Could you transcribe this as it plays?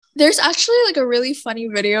There's actually like a really funny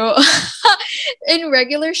video in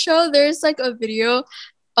regular show. There's like a video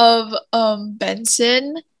of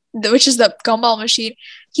Benson, which is the gumball machine.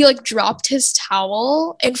 He like dropped his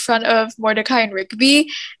towel in front of Mordecai and Rigby,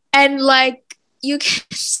 and like you can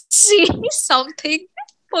see something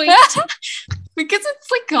point. Because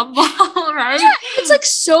it's like gumball, right? Yeah, it's like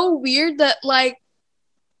so weird that like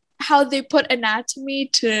how they put anatomy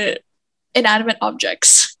to inanimate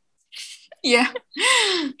objects. Yeah.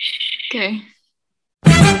 Okay.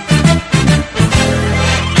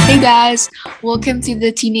 Hey guys, welcome to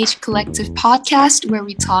the Teenage Collective podcast where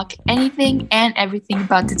we talk anything and everything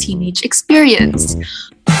about the teenage experience.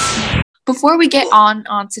 Before we get on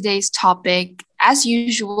today's topic, as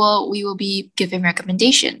usual, we will be giving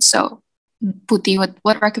recommendations. So, Puti,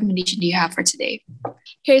 what recommendation do you have for today?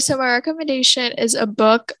 Okay, so my recommendation is a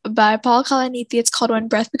book by Paul Kalanithi. It's called When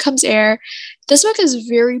Breath Becomes Air. This book is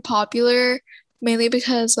very popular, mainly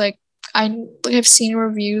because I've seen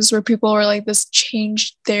reviews where people are like, this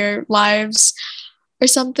changed their lives or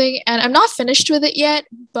something, and I'm not finished with it yet,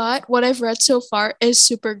 but what I've read so far is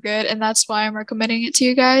super good, and that's why I'm recommending it to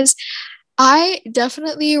you guys. I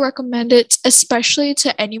definitely recommend it, especially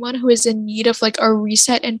to anyone who is in need of like a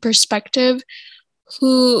reset in perspective,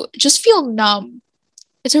 who just feel numb.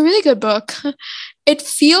 It's a really good book. It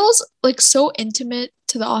feels like so intimate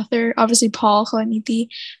to the author, obviously Paul Kalanithi,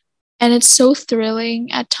 and it's so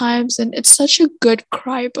thrilling at times, and it's such a good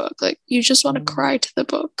cry book. Like you just want to cry to the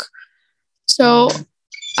book. So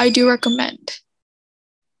I do recommend.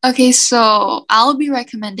 Okay, so I'll be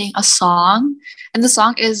recommending a song, and the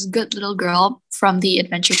song is Good Little Girl from the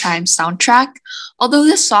Adventure Time soundtrack. Although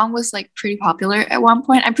this song was like pretty popular at one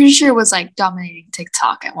point, I'm pretty sure it was like dominating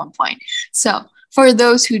TikTok at one point. So for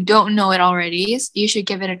those who don't know it already, you should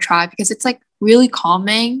give it a try because it's like really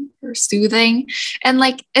calming or soothing, and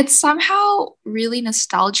like it's somehow really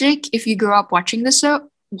nostalgic if you grew up watching the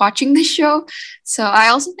show. So I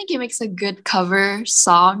also think it makes a good cover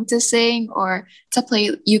song to sing or to play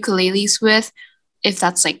ukuleles with if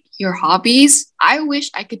that's like your hobbies. I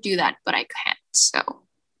wish I could do that, but I can't. So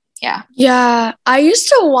yeah. Yeah, I used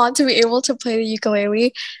to want to be able to play the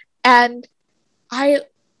ukulele, and I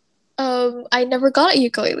I never got a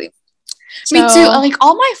ukulele. Me too. So Like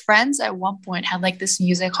all my friends at one point had like this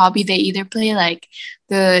music hobby. They either play like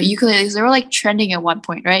the ukuleles, they were like trending at one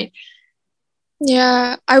point, right?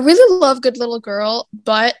 yeah, I really love Good Little Girl,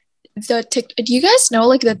 but do you guys know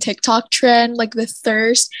like the TikTok trend, like the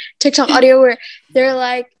thirst TikTok audio where they're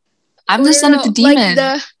like, I'm the no, no, son of no, the like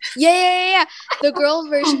demon. yeah. The girl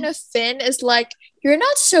version of Finn is like, you're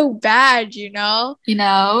not so bad, you know? You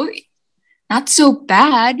know, not so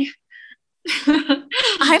bad.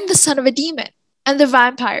 I'm the son of a demon and the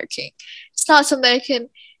vampire king. It's not something I can,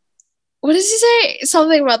 what does he say?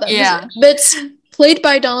 Something about that. Yeah. But it's played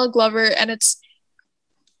by Donald Glover, and it's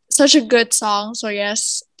such a good song. So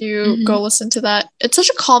yes, do Mhm. go listen to that. It's such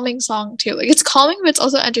a calming song too. Like it's calming, but it's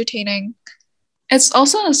also entertaining. It's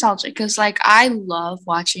also nostalgic because like I love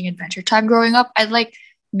watching Adventure Time growing up. I like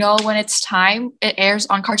know when it's time, it airs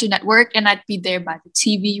on Cartoon Network, and I'd be there by the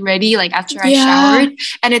TV ready, like after I Yeah. showered,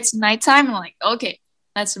 and it's nighttime. I'm like, okay,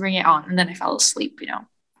 let's bring it on. And then I fell asleep.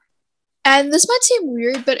 And this might seem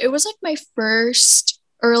weird, but it was like my first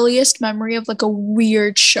earliest memory of like a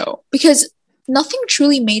weird show because nothing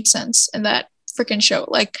truly made sense in that freaking show.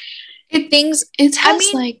 Like It I has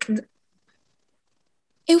mean, like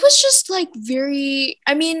it was just like very,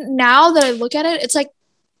 I mean, now that I look at it, it's like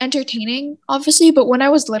entertaining, obviously, but when I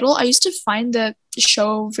was little, I used to find the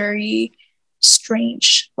show very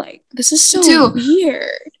strange. Like, this is so too,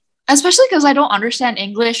 weird. especially because I don't understand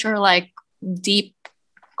English or like deep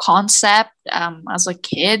concept as a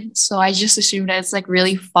kid, so I just assumed that it's like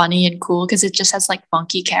really funny and cool because it just has like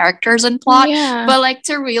funky characters and plot. Yeah. But like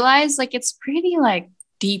to realize like it's pretty like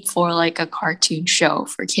deep for like a cartoon show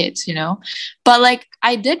for kids. But like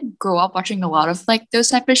I did grow up watching a lot of like those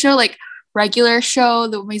type of show, like Regular Show,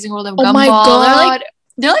 The Amazing World of Oh my Gumball. God.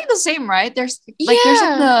 They're like the same, right? There's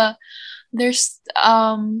Yeah. there's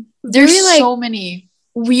Very like so many.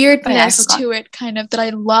 Oh yeah, I weirdness forgot. to it, kind of, that I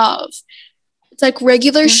love. It's like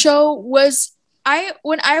regular Yeah. show was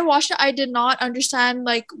when I watched it, I did not understand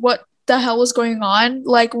like what the hell was going on.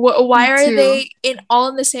 Like why Me are too. they all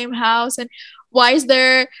in the same house, and why is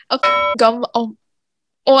there a gum oh,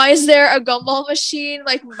 why is there a gumball machine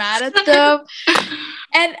like mad at them?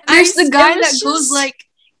 And There's the it guy was that goes just like,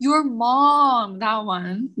 "Your mom," that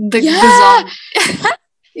one. The yeah. zombie.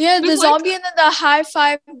 Yeah, the It's like, zombie and then the high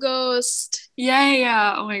five ghost.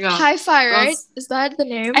 yeah. Oh my god. High five, right? Those, Is that the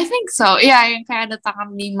name? I think so. Yeah, yung kaya ada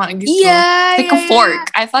takang lima gitu. Yeah, Like a yeah. fork.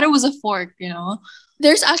 I thought it was a fork.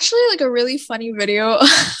 There's actually like a really funny video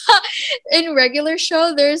in regular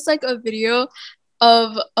show, there's like a video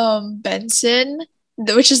of Benson,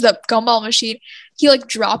 which is the gumball machine. He like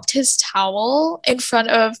dropped his towel in front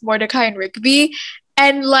of Mordecai and Rigby,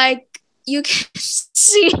 and like you can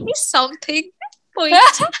see something point.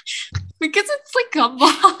 Because it's like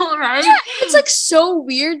gumball, right? Yeah, it's like so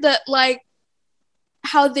weird that like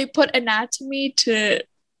how they put anatomy to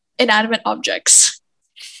inanimate objects.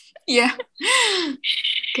 Yeah.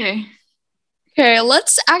 Okay. Okay,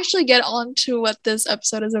 let's actually get on to what this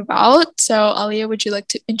episode is about. So, Alia, would you like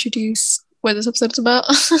to introduce what this episode is about?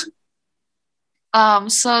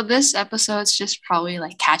 So this episode's just probably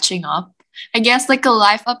like catching up. I guess like a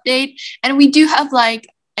live update. And we do have like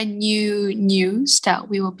a new news that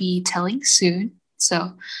we will be telling soon.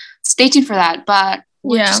 So stay tuned for that. But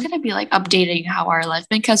we're just gonna be like updating how our life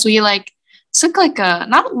been because we like took like a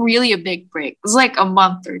not really a big break. It was like a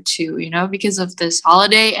month or two, you know, because of this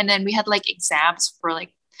holiday. And then we had like exams for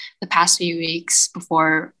like the past few weeks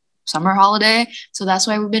before summer holiday. So that's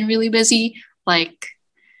why we've been really busy. Like,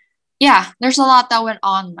 yeah, there's a lot that went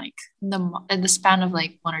on like in the span of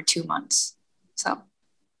like 1 or 2 months. So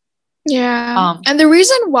yeah. And the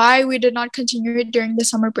reason why we did not continue it during the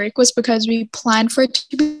summer break was because we planned for it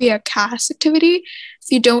to be a CAS activity.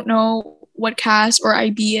 If you don't know what CAS or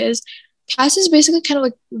IB is, CAS is basically kind of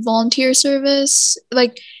like volunteer service.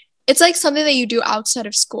 Like it's like something that you do outside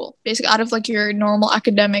of school, basically out of like your normal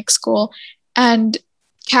academic school. And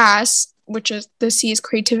CAS, which is the C is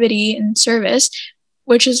creativity and service,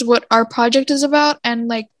 which is what our project is about. And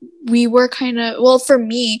like we were kind of, well, for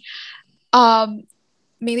me,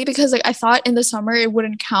 mainly because like I thought in the summer it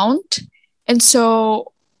wouldn't count. And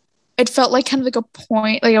so it felt like kind of like a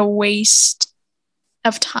point, like a waste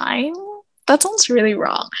of time. That sounds really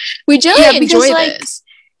wrong. We generally enjoy like, this.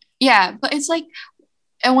 Yeah, but it's like,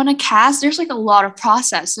 and when a CAS, there's like a lot of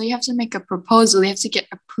process. So you have to make a proposal, you have to get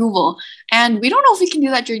approval. And we don't know if we can do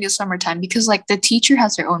that during the summertime because like the teacher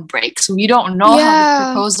has their own break. So we don't know how the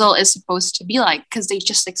proposal is supposed to be like because they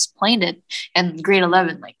just explained it in grade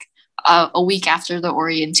 11, like a week after the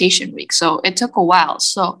orientation week. So it took a while.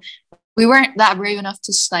 So we weren't that brave enough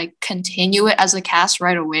to like continue it as a CAS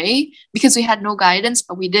right away because we had no guidance,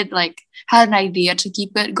 but we did like had an idea to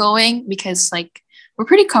keep it going because like we're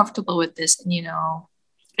pretty comfortable with this and you know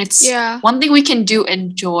it's one thing we can do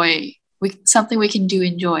enjoy. Something we can do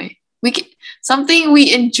enjoy. Something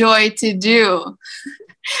we enjoy to do.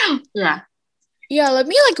 Yeah. Yeah, let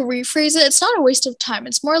me like rephrase it. It's not a waste of time.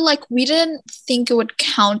 It's more like we didn't think it would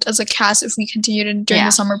count as a CAS if we continued during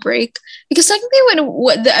the summer break. Because technically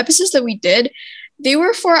when the episodes that we did, they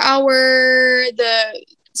were for the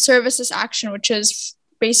services action, which is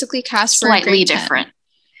basically CAS for slightly different.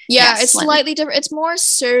 Yeah, it's slightly different. It's more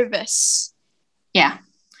service. Yeah.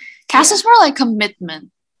 CAS is more like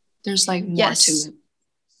commitment. There's like more to it.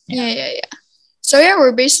 Yeah. So yeah,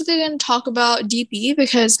 we're basically going to talk about DP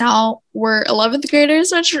because now we're 11th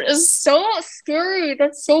graders, which is so scary.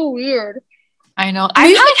 That's so weird. I know.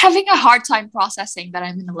 I'm like having a hard time processing that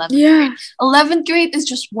I'm in 11th grade. 11th grade is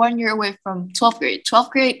just 1 year away from 12th grade. 12th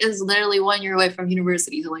grade is literally 1 year away from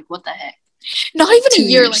university. So like, what the heck? Not even 2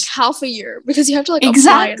 years. Like half a year because you have to like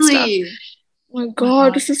apply and stuff. Oh my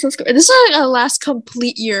god, this is so scary. This is like our last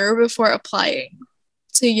complete year before applying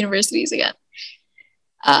to universities again.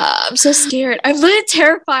 I'm so scared. I'm really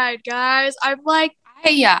terrified, guys. I'm like,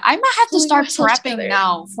 I might have to start prepping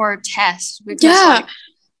now for tests because like,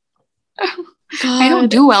 I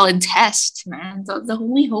don't do well in tests, man. The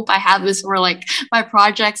only hope I have is for like my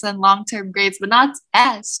projects and long-term grades, but not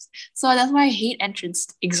tests. So that's why I hate entrance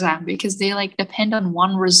exam because they like depend on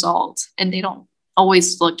one result and they don't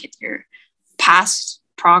always look at your past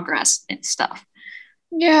progress and stuff.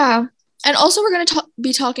 Yeah. And also, we're going to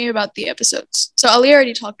be talking about the episodes. So, Ali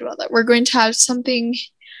already talked about that. We're going to have something...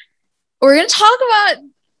 We're going to talk about,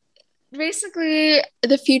 basically,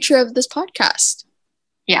 the future of this podcast.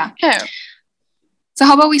 Yeah. Okay. So,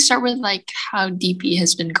 how about we start with, like, how DP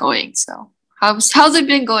has been going? So, how's it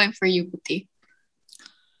been going for you, Puti?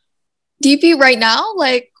 DP right now?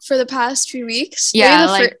 Like, for the past few weeks? Yeah,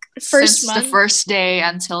 like, first since month? the first day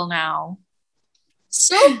until now.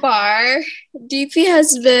 So far, DP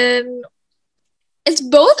has been... It's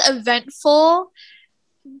both eventful,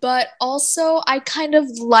 but also I kind of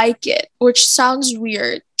like it, which sounds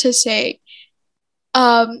weird to say.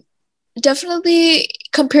 Definitely,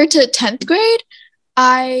 compared to 10th grade,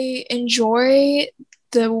 I enjoy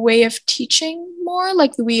the way of teaching more.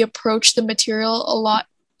 Like, we approach the material a lot.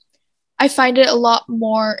 I find it a lot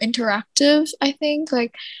more interactive, I think.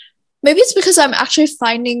 Like, maybe it's because I'm actually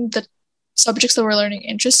finding the subjects that we're learning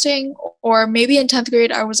interesting, or maybe in 10th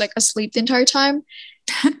grade I was like asleep the entire time,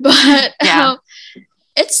 but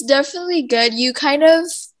It's definitely good. You kind of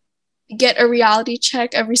get a reality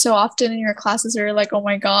check every so often in your classes where you're like, oh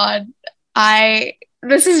my God, I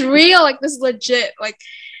this is real, like this is legit. Like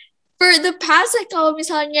for the past, like kalau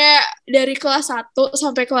misalnya dari kelas 1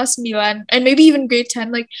 sampai kelas 9 and maybe even grade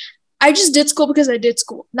 10, like I just did school because I did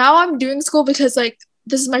school. Now I'm doing school because like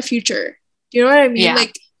this is my future. You know what I mean? Yeah.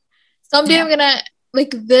 Like someday Yeah. I'm gonna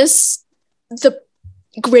like the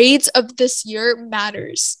grades of this year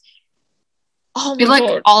matters. Oh It my like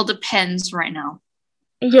God. all depends right now.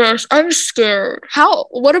 Yes, I'm scared.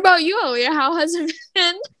 What about you, Alia? How has it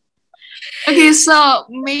been? Okay, so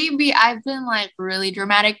maybe I've been like really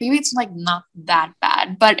dramatic. Maybe it's like not that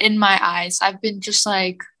bad, but in my eyes, I've been just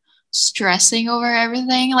like stressing over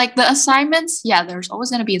everything. Like the assignments, yeah, there's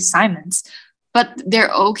always gonna be assignments, but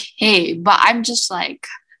they're okay. But I'm just like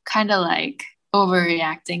kind of like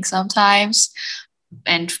overreacting sometimes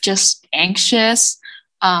and just anxious.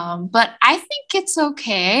 But I think it's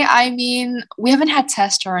okay. I mean, we haven't had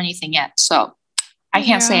tests or anything yet, so I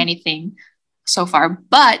can't say Yeah. anything so far.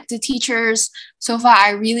 But the teachers, so far,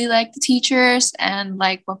 I really like the teachers, and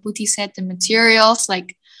like what Puti said, the materials,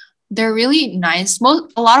 like they're really nice.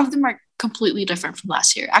 A lot of them are completely different from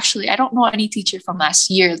last year. Actually, I don't know any teacher from last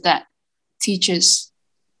year that teaches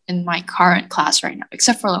in my current class right now,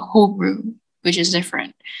 except for the homeroom, which is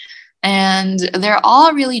different. And they're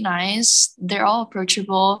all really nice. They're all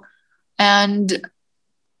approachable, and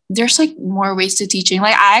there's like more ways to teaching.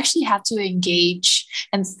 Like I actually have to engage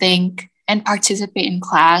and think and participate in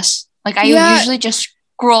class. Like I Yeah, usually just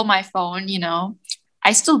scroll my phone, you know.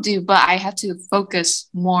 I still do, but I have to focus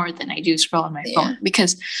more than I do scroll on my yeah. phone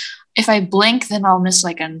because if I blink, then I'll miss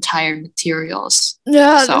like entire materials.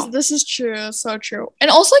 Yeah, So this is true, so true. And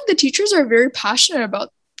also like the teachers are very passionate about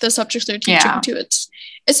the subjects they're teaching yeah, too.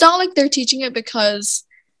 It's not like they're teaching it because,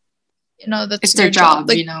 that's it's their their job.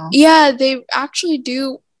 job, you Like, know. yeah, they actually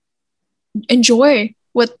do enjoy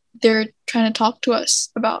what they're trying to talk to us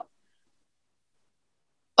about.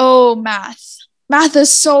 Oh, math. Math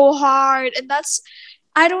is so hard. And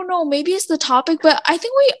I don't know, maybe it's the topic, but I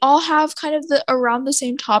think we all have kind of the around the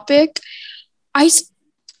same topic. I, s-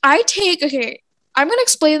 I take, okay, I'm gonna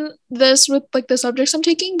explain this with like the subjects I'm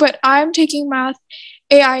taking, but I'm taking math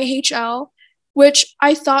AIHL, which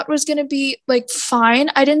I thought was gonna be like fine.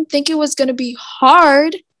 I didn't think it was gonna be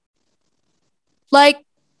hard. Like,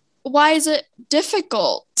 why is it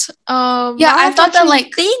difficult? Yeah, Now I I have to thought that actually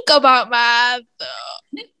like think about math.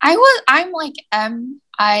 I'm like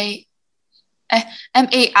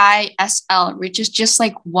MAISL, which is just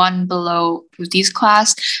like one below Puti's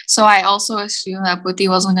class. So I also assumed that Puti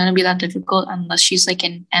wasn't gonna be that difficult unless she's like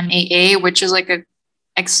an MAA, which is like a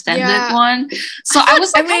extended Yeah, one. I So I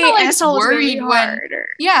was thought like kind of like MASL was gonna be worried when harder.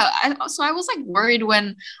 so I was like worried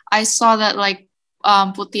when I saw that like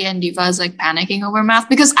Puti and Diva is like panicking over math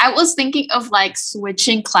because I was thinking of like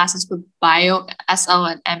switching classes with Bio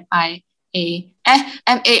SL and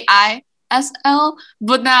MAI SL,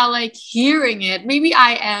 but now like hearing it, maybe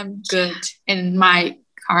I am good in my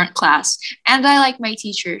current class. And I like my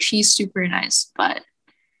teacher. She's super nice, but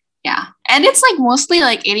yeah. And it's like mostly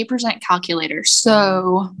like 80% calculator.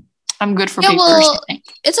 So I'm good for Yeah, papers, I well, think.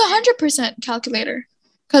 it's 100% calculator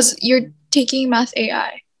because you're taking math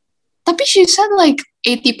AI. Tapi she said like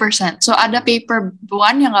 80%. So ada paper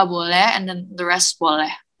one yang nggak boleh and then the rest boleh.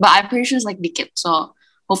 But I'm pretty sure it's like dikit. So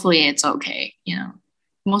hopefully it's okay, you know.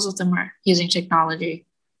 Most of them are using technology.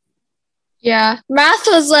 Yeah, math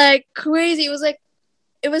was like crazy.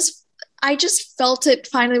 It was, I just felt it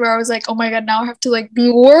finally where I was like, oh my God, now I have to like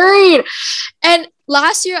be worried. And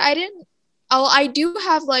last year I didn't, I do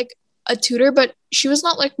have like a tutor, but she was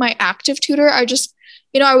not like my active tutor. I just,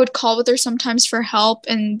 I would call with her sometimes for help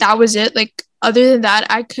and that was it. Like, other than that,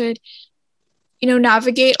 I could,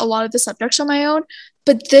 navigate a lot of the subjects on my own.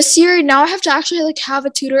 But this year, now I have to actually like have a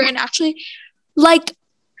tutor and actually like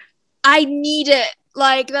I need it.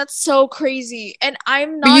 Like that's so crazy. And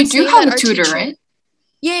I'm But you not do saying have that a our tutor, teacher, right?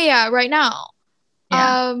 yeah, right now.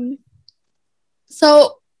 Yeah.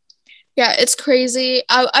 So yeah, it's crazy.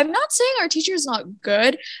 I'm not saying our teacher is not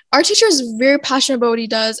good. Our teacher is very passionate about what he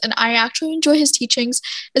does, and I actually enjoy his teachings.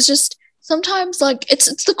 It's just sometimes like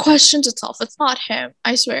it's the questions itself. It's not him.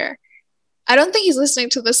 I swear. I don't think he's listening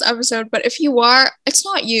to this episode, but if you are, it's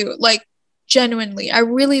not you. Like genuinely, I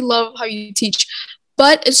really love how you teach,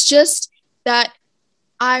 but it's just that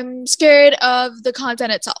I'm scared of the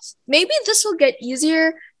content itself. Maybe this will get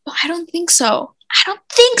easier, but I don't think so. I don't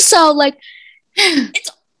think so. Like, it's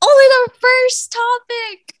only the first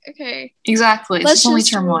topic. Okay, Exactly. It's let's just only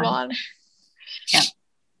just term move one. on. Yeah.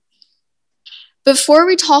 Before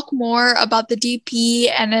we talk more about the DP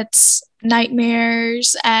and its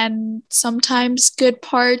nightmares and sometimes good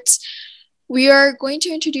parts, we are going to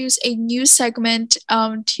introduce a new segment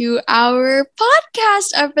to our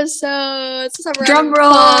podcast episodes. Let's have a round Drum of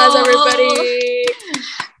roll! applause, everybody.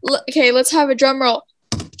 Okay, let's have a drum roll.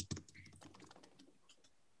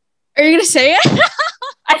 Are you gonna say it?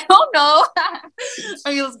 I don't know.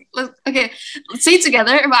 Let's say it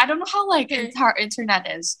together. But I don't know how our internet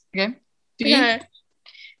is. Okay, 3, Okay.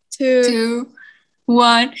 2,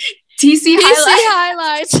 1. TC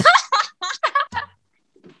highlights.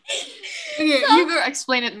 Okay, you go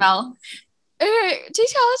explain it, Mel. Okay,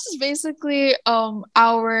 TC highlights is basically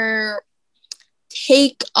our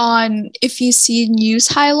take on if you see news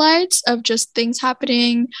highlights of just things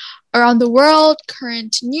happening around the world,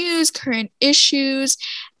 current news, current issues,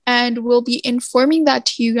 and we'll be informing that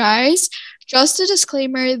to you guys. Just a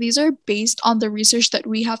disclaimer, these are based on the research that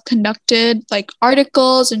we have conducted, like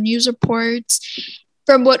articles and news reports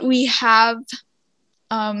from what we have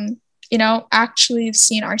actually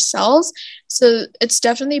seen ourselves. So it's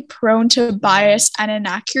definitely prone to bias and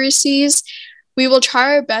inaccuracies. We will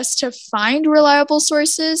try our best to find reliable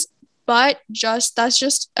sources, but that's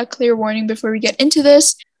just a clear warning before we get into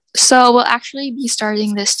this. So we'll actually be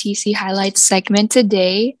starting this TC Highlights segment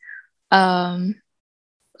today. Oh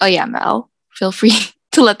yeah, Mel, feel free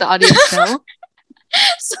to let the audience know.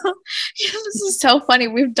 So yeah, this is so funny.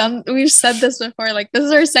 We've said this before. Like, this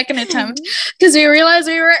is our second attempt because we realized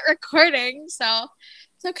we weren't recording. So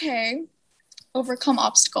it's okay. Overcome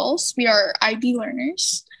obstacles. We are IB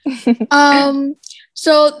learners.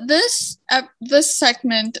 So this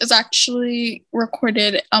segment is actually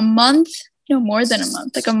recorded more than a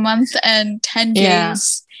month, like a month and 10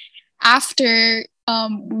 days after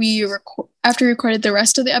we recorded the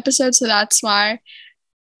rest of the episode. So that's why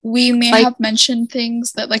we may have mentioned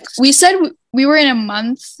things that, like, we said we were in a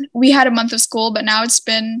month. We had a month of school, but now it's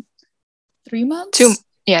been 3 months.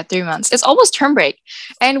 3 months. It's almost term break,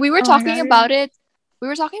 and we were talking about it. We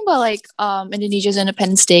were talking about Indonesia's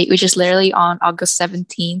Independence Day, which is literally on August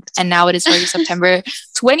 17th, and now it is already September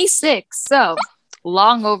 26th. So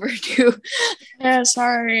long overdue. Yeah,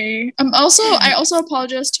 sorry. I also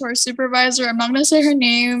apologize to our supervisor. I'm not gonna say her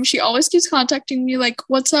name. She always keeps contacting me, like,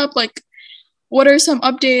 what's up? Like, what are some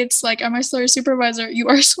updates? Like, am I still your supervisor? You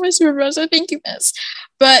are still my supervisor. Thank you, miss.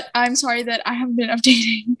 But I'm sorry that I haven't been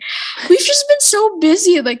updating. We've just been so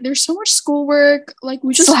busy. Like, there's so much schoolwork. Like,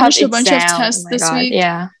 we just finished a bunch of tests this week.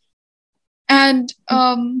 Yeah. And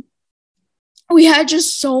we had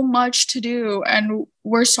just so much to do, and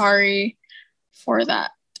we're sorry for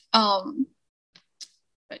that. But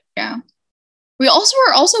yeah. We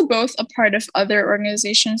are also both a part of other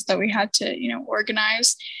organizations that we had to,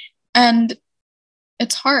 organize. And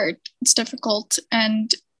it's hard. It's difficult.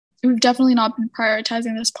 And we've definitely not been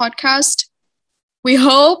prioritizing this podcast. We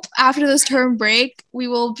hope after this term break, we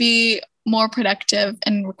will be more productive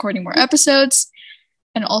in recording more episodes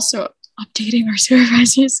and also updating our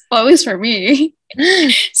supervisors, well, at least for me.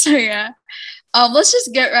 So yeah. Let's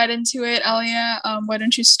just get right into it. Alia, why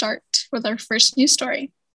don't you start with our first news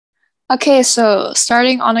story? Okay, so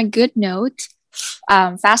starting on a good note,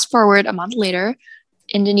 fast forward a month later,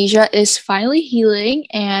 Indonesia is finally healing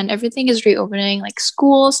and everything is reopening, like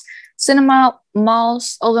schools, cinema,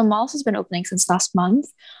 malls, although malls has been opening since last month.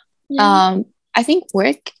 Yeah. I think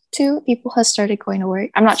work too, people have started going to work.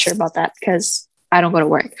 I'm not sure about that because I don't go to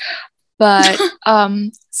work. But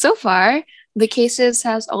so far, the cases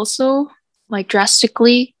has also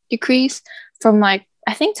drastically decreased from I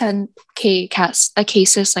think 10K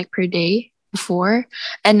cases per day before.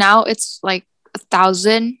 And now it's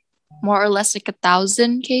 1,000, more or less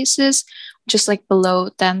 1,000 cases, just below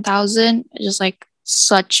 10,000, just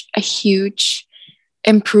such a huge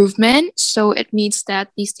improvement. So it means that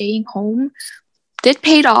the staying home did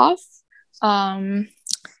paid off. And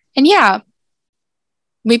yeah,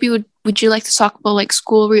 maybe would you like to talk about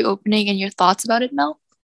school reopening and your thoughts about it, Mel?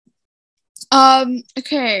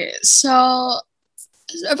 Okay, so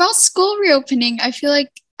about school reopening, I feel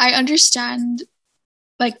like I understand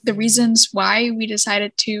the reasons why we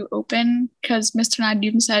decided to open, because Mr.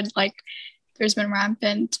 Nadim said there's been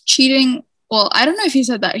rampant cheating. Well, I don't know if he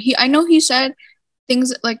said that. I know he said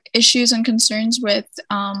things issues and concerns with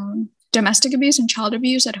domestic abuse and child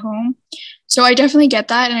abuse at home. So I definitely get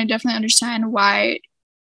that, and I definitely understand why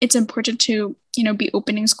it's important to be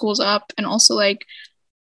opening schools up, and also I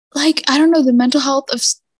don't know, the mental health of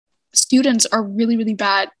students are really, really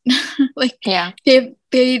bad. Yeah,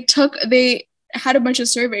 they had a bunch of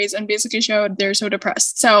surveys and basically showed they're so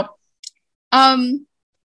depressed. So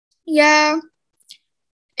yeah,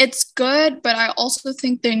 it's good, but I also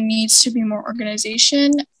think there needs to be more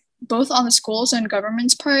organization, both on the schools and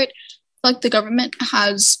government's part, like the government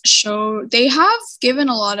they have given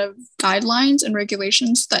a lot of guidelines and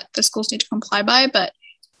regulations that the schools need to comply by, but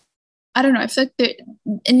I don't know, I feel like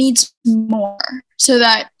it needs more so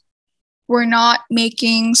that we're not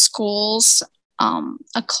making schools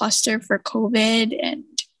a cluster for COVID and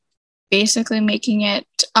basically making it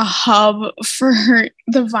a hub for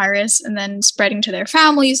the virus and then spreading to their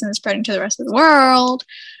families and spreading to the rest of the world.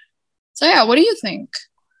 So yeah, what do you think?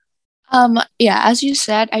 Yeah, as you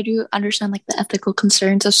said, I do understand like the ethical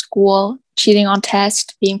concerns of school, cheating on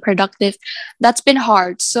tests, being productive. That's been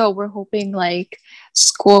hard. So we're hoping like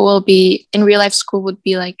school will be in real life school would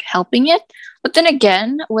be like helping it. But then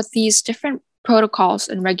again, with these different protocols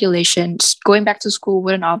and regulations, going back to school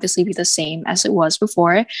wouldn't obviously be the same as it was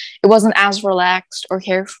before. It wasn't as relaxed or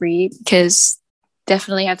carefree because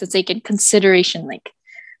definitely have to take in consideration like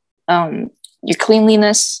your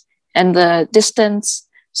cleanliness and the distance.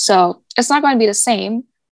 So it's not going to be the same,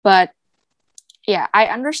 but yeah, I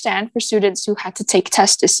understand for students who had to take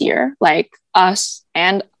tests this year, like us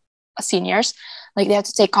and seniors, like they have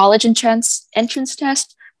to take college entrance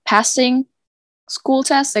test, passing school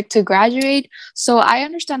tests, like to graduate. So I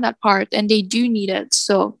understand that part, and they do need it.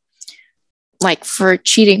 So like for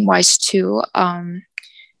cheating wise too.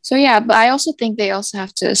 So yeah, but I also think they also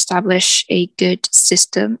have to establish a good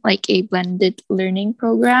system, like a blended learning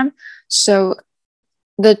program. So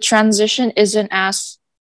the transition isn't as,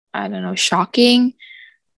 I don't know, shocking.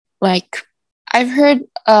 Like I've heard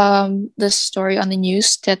this story on the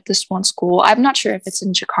news that this one school, I'm not sure if it's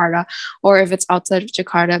in Jakarta or if it's outside of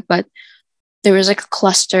Jakarta, but there was like a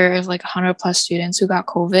cluster of like 100 plus students who got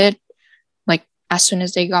COVID like as soon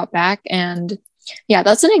as they got back. And yeah,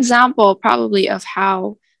 that's an example probably of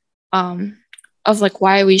how of like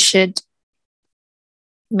why we should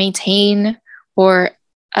maintain or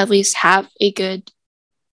at least have a good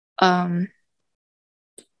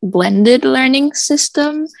blended learning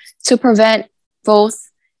system to prevent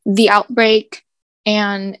both the outbreak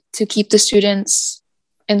and to keep the students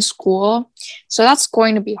in school. So that's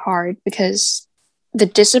going to be hard because the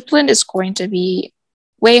discipline is going to be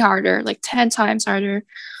way harder, like 10 times harder.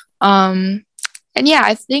 And yeah,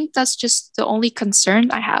 I think that's just the only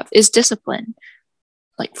concern I have is discipline,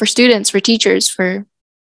 like for students, for teachers, for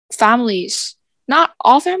families. Not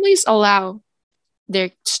all families allow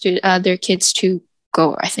their kids to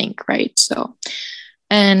go, I think, right? So,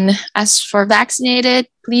 and as for vaccinated,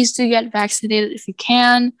 please do get vaccinated if you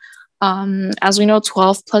can. As we know,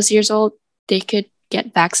 12 plus years old, they could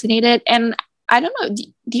get vaccinated. And I don't know,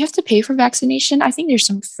 do you have to pay for vaccination? I think there's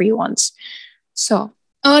some free ones. So,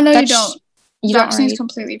 oh no, you don't. You Vaccine is right?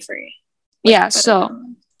 completely free. Yeah. So,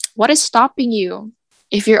 what is stopping you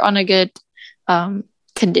if you're on a good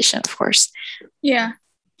condition, of course? Yeah,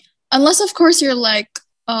 unless of course you're like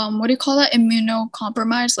what do you call that,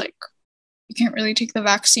 immunocompromised, like you can't really take the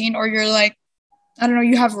vaccine, or you're like, I don't know,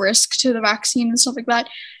 you have risk to the vaccine and stuff like that.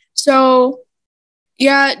 So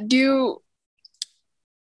yeah,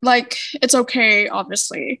 like it's okay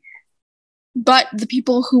obviously, but the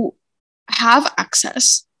people who have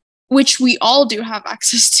access, which we all do have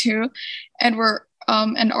access to, and we're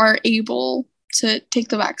and are able to take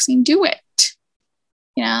the vaccine, do it.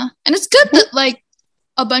 Yeah, and it's good that like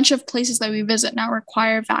a bunch of places that we visit now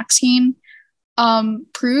require vaccine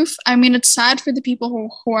proof. I mean, it's sad for the people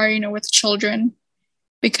who are, with children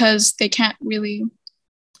because they can't really.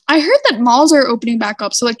 I heard that malls are opening back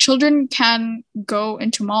up, so like children can go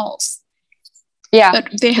into malls. Yeah.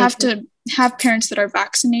 But they have to have parents that are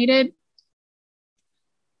vaccinated.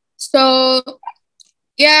 So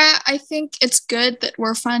yeah, I think it's good that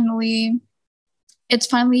it's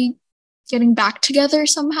finally getting back together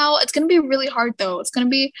somehow. It's going to be really hard though. It's not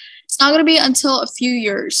going to be until a few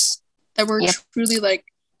years that we're truly like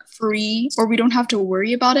free, or we don't have to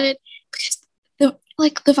worry about it, because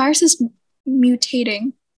the virus is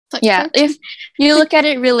mutating. Like, yeah, if you look at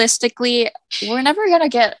it realistically, we're never going to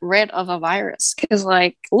get rid of a virus because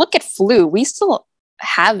like look at flu. We still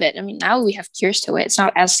have it. I mean, now we have cures to it. It's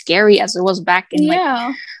not as scary as it was back in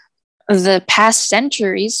like the past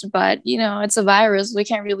centuries, but it's a virus. We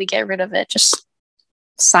can't really get rid of it, just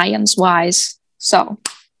science wise. So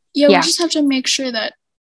yeah, we just have to make sure that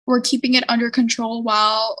we're keeping it under control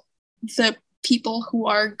while the people who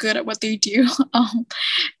are good at what they do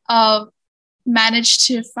manage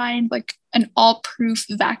to find like an all-proof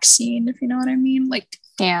vaccine, if you know what I mean. Like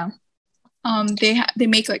they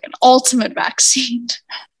make like an ultimate vaccine.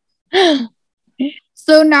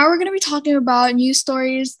 So now we're going to be talking about news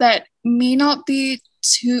stories that may not be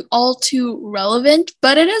too relevant,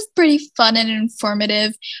 but it is pretty fun and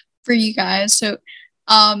informative for you guys. So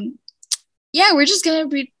we're just going to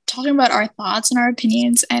be talking about our thoughts and our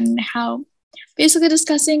opinions and how basically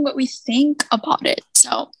discussing what we think about it.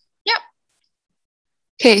 So, yeah.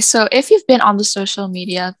 Okay, so if you've been on the social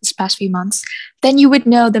media this past few months, then you would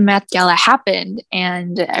know the Met Gala happened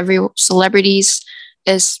and every celebrities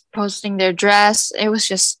is posting their dress. It was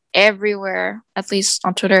just everywhere, at least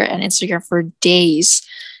on Twitter and Instagram for days.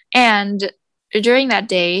 And during that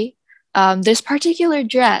day, this particular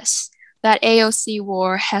dress that AOC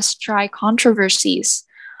wore has tried controversies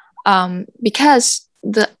because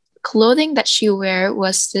the clothing that she wore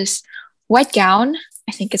was this white gown.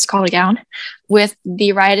 I think it's called a gown with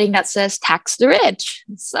the writing that says tax the rich.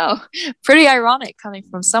 So pretty ironic coming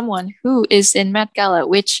from someone who is in Met Gala,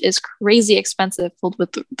 which is crazy expensive, filled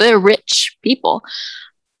with the rich people.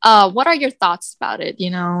 What are your thoughts about it?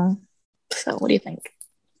 So what do you think?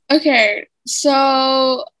 Okay,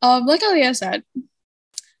 so like Aliyah said,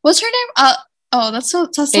 what's her name? That's so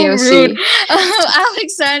rude.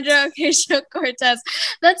 Alexandra Ocasio-Cortez.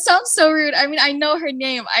 That sounds so rude. I mean, I know her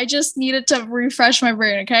name. I just needed to refresh my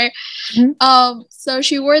brain, okay? Mm-hmm. So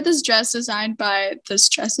she wore this dress designed by this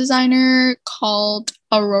dress designer called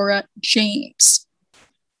Aurora James.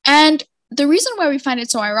 And the reason why we find it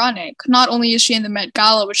so ironic, not only is she in the Met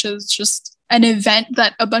Gala, which is just an event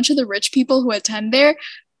that a bunch of the rich people who attend there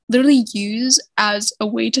literally use as a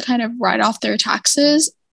way to kind of write off their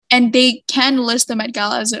taxes. And they can list the Met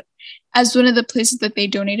Gala as one of the places that they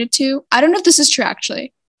donated to. I don't know if this is true,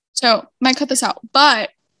 actually. So, might cut this out. But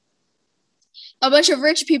a bunch of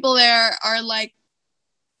rich people there are like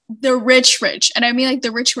the rich. And I mean like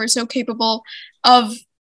the rich who are so capable of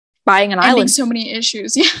buying an island. So many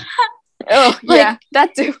issues. Yeah. Oh, yeah,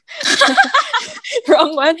 that too.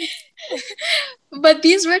 Wrong one. But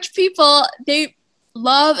these rich people, they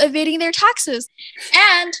love evading their taxes.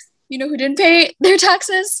 And you know who didn't pay their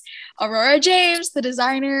taxes? Aurora James, the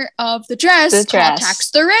designer of the dress called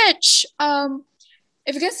Tax the Rich.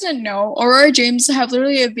 If you guys didn't know, Aurora James have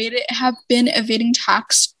been evading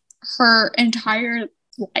tax her entire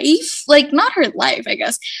life. Like, not her life, I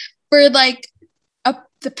guess. For like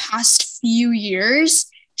the past few years,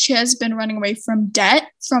 she has been running away from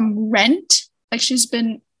debt, from rent. Like, she's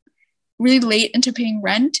been really late into paying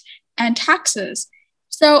rent and taxes.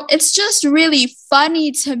 So it's just really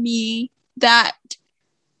funny to me that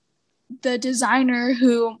the designer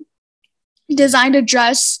who designed a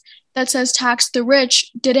dress that says tax the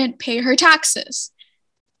rich didn't pay her taxes.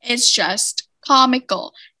 It's just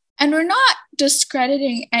comical. And we're not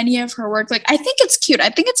discrediting any of her work. Like, I think it's cute. I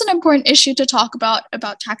think it's an important issue to talk about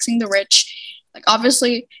taxing the rich. Like,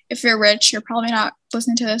 obviously, if you're rich, you're probably not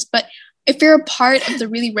listening to this. But if you're a part of the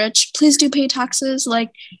really rich, please do pay taxes.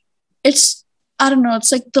 Like, I don't know,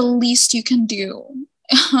 it's like the least you can do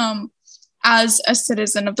as a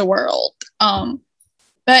citizen of the world.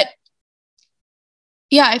 But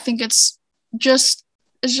yeah, I think it's just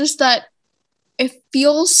that it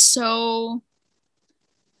feels so,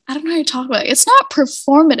 I don't know how to talk about it. It's not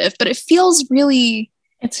performative, but it feels really...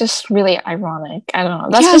 It's just really ironic. I don't know.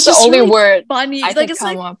 That's just the only really word funny. I could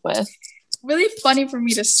come up with. Really funny for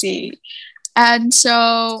me to see. And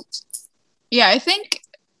so, yeah, I think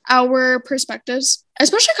our perspectives,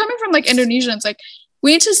 especially coming from like Indonesians, like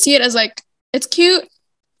we need to see it as like, it's cute,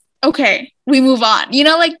 okay, we move on,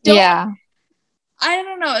 like I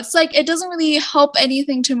don't know, it's like it doesn't really help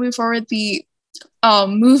anything to move forward the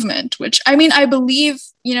movement, which I mean, I believe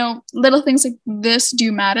little things like this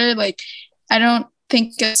do matter. Like, I don't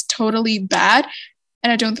think it's totally bad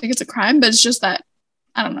and I don't think it's a crime, but it's just that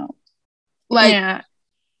I don't know, like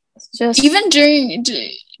it's just even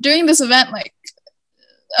during this event, like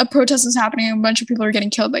a protest is happening and a bunch of people are getting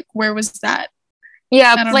killed. Like, where was that?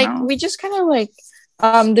 Yeah, like we just kind of like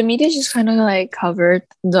the media just kind of like covered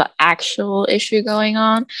the actual issue going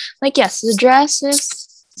on. Like, yes, the dress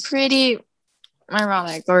is pretty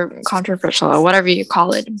ironic or controversial or whatever you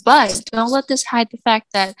call it, but don't let this hide the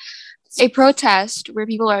fact that a protest where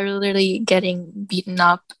people are literally getting beaten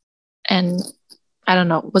up and I don't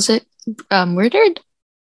know, was it murdered?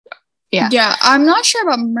 Yeah, I'm not sure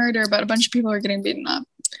about murder, but a bunch of people are getting beaten up.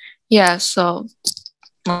 Yeah, so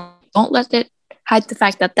don't let it hide the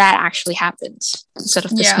fact that actually happens instead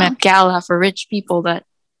of this Met Gala for rich people that,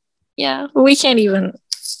 we can't even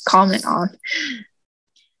comment on.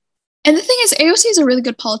 And the thing is, AOC is a really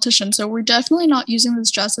good politician, so we're definitely not using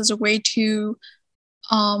this dress as a way to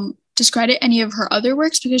discredit any of her other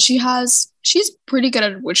works because she's pretty good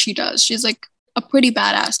at what she does. She's like a pretty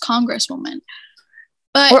badass congresswoman.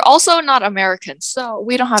 But we're also not Americans, so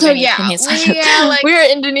we don't have any opinions.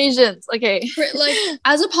 We're Indonesians. Okay. Like,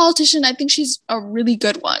 as a politician, I think she's a really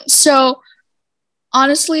good one. So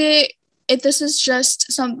honestly, this is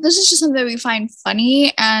just something that we find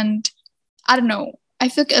funny, and I don't know. I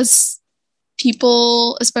think as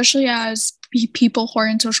people, especially as people who are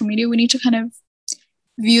in social media, we need to kind of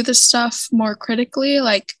view this stuff more critically.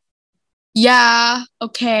 Like, yeah,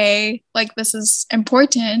 okay, like this is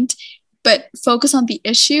important, but focus on the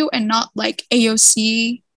issue and not like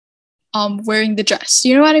AOC wearing the dress.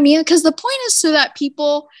 You know what I mean? Because the point is so that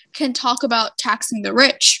people can talk about taxing the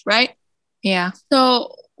rich, right? Yeah.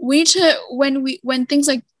 So we need to, when things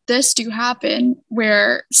like this do happen,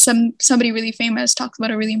 where somebody really famous talks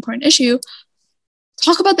about a really important issue,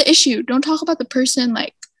 talk about the issue. Don't talk about the person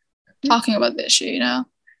like talking about the issue, you know?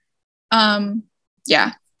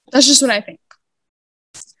 Yeah, that's just what I think.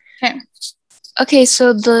 Okay. Okay,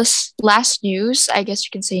 so this last news, I guess you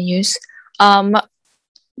can say news.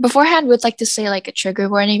 Beforehand, we'd like to say like a trigger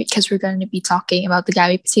warning because we're going to be talking about the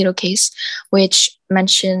Gabby Petito case, which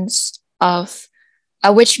mentions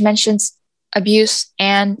abuse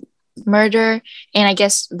and murder and I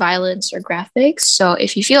guess violence or graphics. So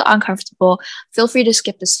if you feel uncomfortable, feel free to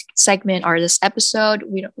skip this segment or this episode.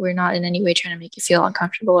 We're not in any way trying to make you feel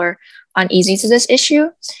uncomfortable or uneasy to this issue.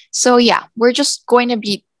 So yeah, we're just going to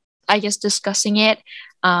be, I guess, discussing it.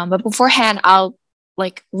 But beforehand,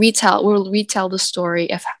 we'll retell the story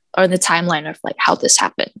or the timeline of like how this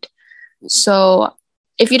happened. So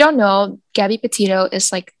if you don't know, Gabby Petito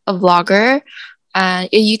is like a vlogger, a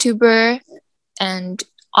YouTuber, and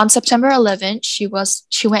on September 11th,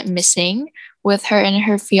 she went missing with her and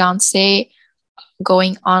her fiance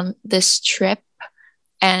going on this trip,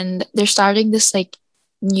 and they're starting this like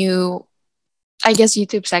new, I guess,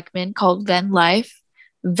 YouTube segment called Van Life,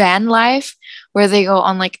 where they go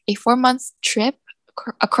on like a 4-month trip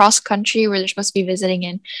across country where they're supposed to be visiting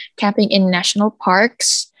and camping in national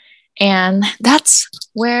parks, and that's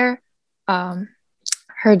where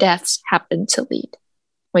her deaths happen to lead.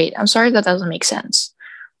 Wait, I'm sorry, that doesn't make sense.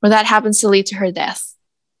 Where that happens to lead to her death.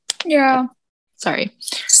 Yeah. Sorry.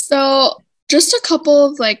 So just a couple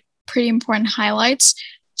of like pretty important highlights.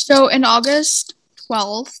 So in August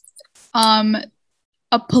 12th,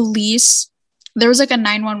 there was like a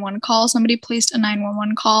 911 call. Somebody placed a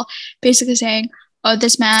 911 call basically saying, oh,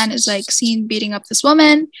 this man is like seen beating up this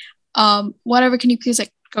woman. Whatever, can you please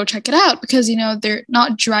like go check it out? Because, you know, they're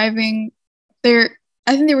not driving. I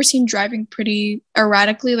think they were seen driving pretty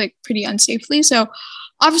erratically, like pretty unsafely. So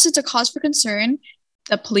obviously it's a cause for concern.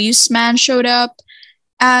 The policeman showed up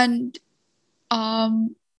and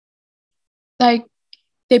like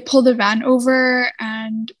they pulled the van over,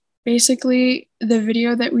 and basically the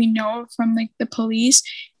video that we know from like the police,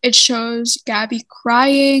 it shows Gabby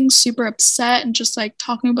crying, super upset, and just like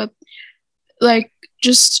talking about like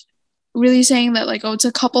just really saying that like, oh, it's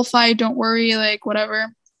a couple fight, don't worry, like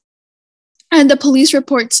whatever. And the police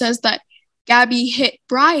report says that Gabby hit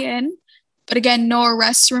Brian, but again, no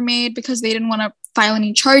arrests were made because they didn't want to file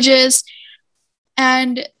any charges.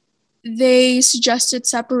 And they suggested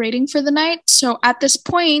separating for the night. So at this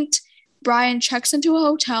point, Brian checks into a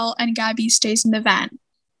hotel and Gabby stays in the van.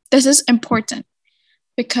 This is important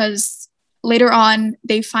because later on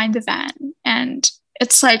they find the van and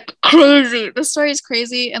it's like crazy. The story is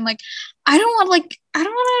crazy, and like I don't want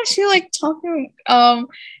to feel like talking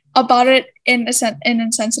about it in a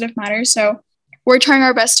sensitive matter. So we're trying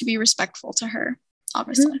our best to be respectful to her,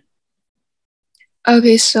 obviously.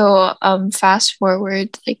 Okay, so fast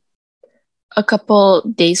forward like a couple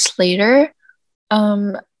days later,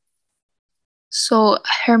 so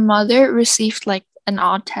her mother received like an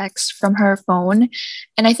odd text from her phone,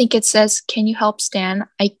 and I think it says, "Can you help Stan?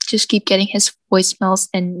 I just keep getting his voicemails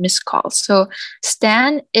and missed calls." So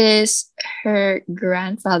Stan is her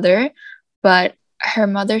grandfather, but her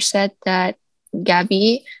mother said that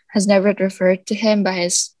Gabby has never referred to him by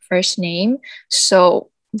his first name.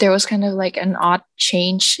 So there was kind of like an odd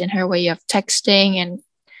change in her way of texting. And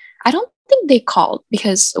I don't think they called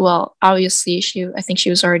because, well, obviously I think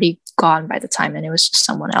she was already gone by the time and it was just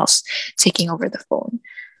someone else taking over the phone.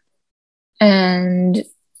 And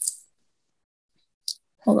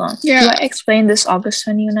hold on. Yeah. Do I explain this August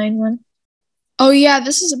 29th one? Oh yeah,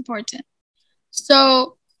 this is important.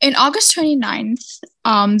 So in August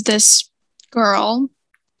 29th, this girl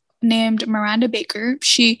named Miranda Baker,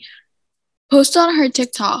 she posted on her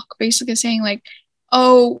TikTok basically saying like,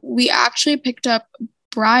 oh, we actually picked up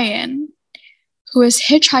Brian, who is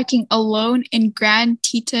hitchhiking alone in Grand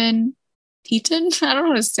Teton. Teton? I don't know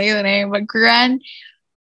how to say the name, but Grand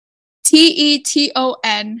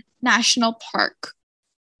Teton National Park.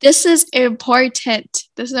 This is important.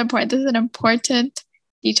 This is an important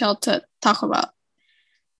detail to talk about.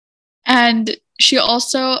 And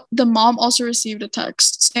the mom also received a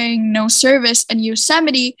text saying no service in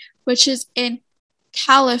Yosemite which is in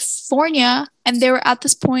California, and they were at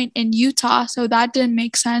this point in Utah, so that didn't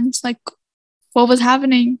make sense. Like, what was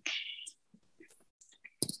happening?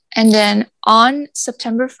 And then on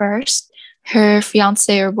September 1st, her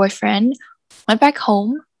fiance or boyfriend went back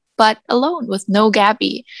home, but alone with no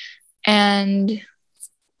Gabby. And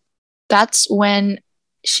that's when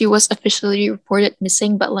she was officially reported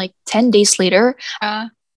missing, but like 10 days later.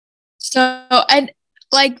 And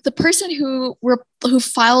like the person who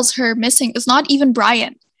files her missing is not even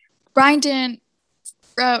Brian. Brian didn't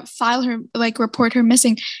file her, like report her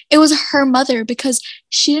missing. It was her mother, because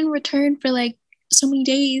she didn't return for like so many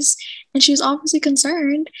days, and she was obviously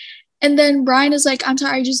concerned. And then Brian is like, I'm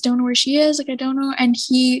sorry, I just don't know where she is. Like, I don't know. And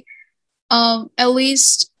he, at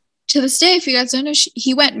least to this day, if you guys don't know,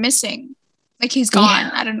 he went missing. Like, he's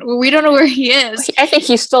gone. Yeah. We don't know where he is. I think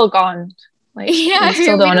he's still gone. Like, yeah, we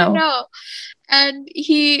still don't know. And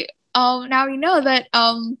he, now we know that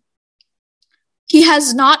he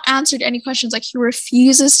has not answered any questions. Like, he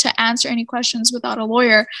refuses to answer any questions without a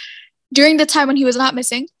lawyer during the time when he was not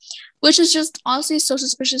missing, which is just honestly so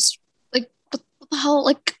suspicious. Like, what the hell?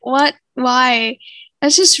 Like, what? Why?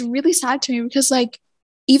 That's just really sad to me, because like,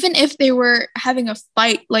 even if they were having a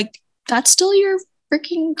fight, like, that's still your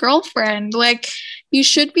freaking girlfriend. Like, you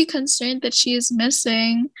should be concerned that she is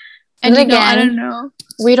missing. And again, I don't know.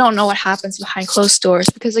 We don't know what happens behind closed doors,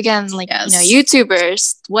 because again, like,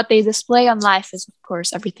 YouTubers, what they display on life is, of course,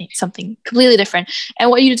 something completely different. And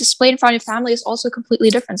what you display in front of your family is also completely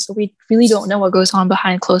different. So we really don't know what goes on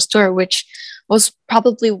behind closed door, which was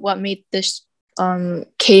probably what made this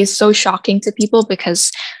case so shocking to people,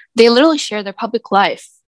 because they literally share their public life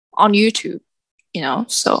on YouTube,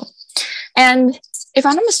 so. And if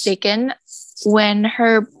I'm not mistaken, when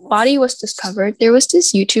her body was discovered, there was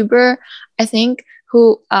this YouTuber, I think,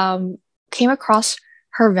 who came across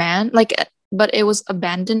her van, but it was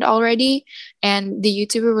abandoned already. And the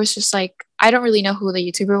YouTuber was just like, I don't really know who the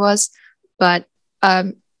YouTuber was, but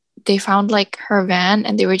they found like her van,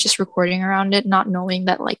 and they were just recording around it, not knowing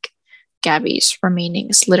that like Gabby's remaining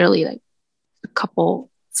is literally like a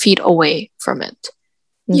couple feet away from it.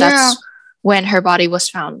 And that's when her body was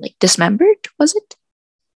found, like dismembered, was it?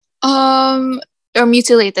 Or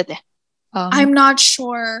mutilated. I'm not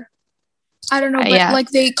sure. I don't know, but like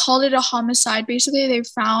they called it a homicide. Basically, they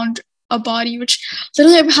found a body, which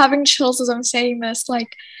literally I'm having chills as I'm saying this.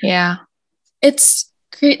 Like, it's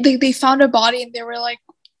great. They found a body, and they were like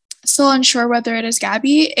still unsure whether it is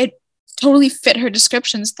Gabby. It totally fit her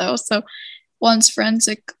descriptions though. So once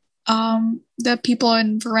the people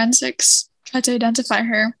in forensics tried to identify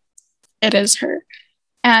her, it is her.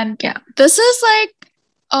 And this is like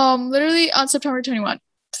literally on September 21,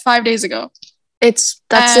 5 days ago. That's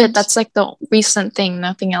it. That's like the recent thing.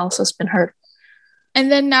 Nothing else has been heard.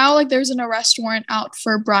 And then now, like, there's an arrest warrant out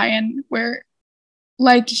for Brian, where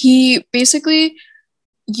like he basically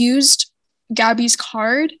used Gabby's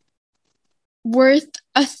card worth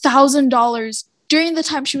 $1,000 during the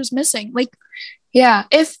time she was missing. Like,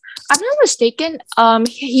 if I'm not mistaken,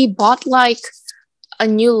 he bought like a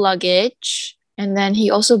new luggage, and then he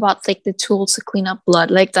also bought like the tools to clean up blood,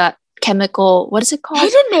 like that chemical. What is it called? I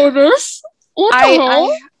didn't know this. What the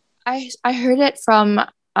hell? I heard it from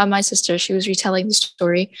my sister. She was retelling the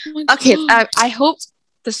story. I hope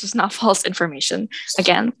this is not false information.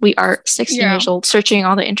 Again, we are 16 years old, searching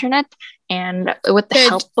on the internet and with the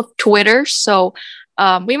help of Twitter. So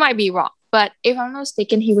we might be wrong. But if I'm not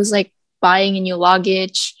mistaken, he was like buying a new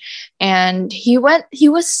luggage, and he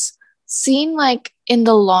was seen like in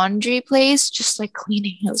the laundry place, just like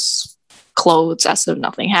cleaning his clothes as if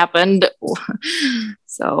nothing happened.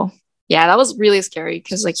 So that was really scary,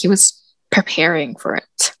 because like he was preparing for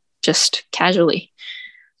it just casually.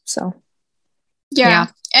 So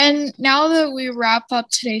and now that we wrap up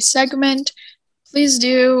today's segment, please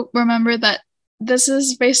do remember that this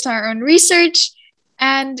is based on our own research,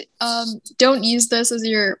 and don't use this as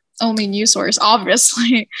your only news source,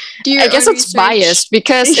 obviously. I guess it's biased,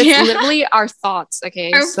 because it's literally our thoughts,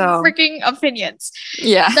 okay? Our freaking opinions.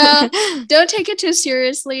 So don't take it too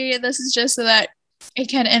seriously. This is just so that it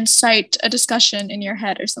can incite a discussion in your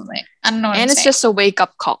head or something. I don't know what I'm saying. It's just a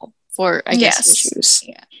wake-up call for, I guess, issues.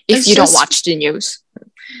 If you don't watch the news.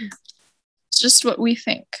 It's just what we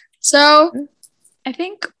think. So I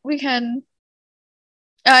think we can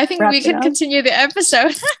continue the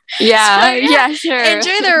episode. Sure.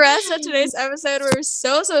 Enjoy the rest of today's episode. We're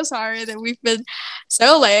so sorry that we've been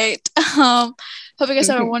so late. Hope you guys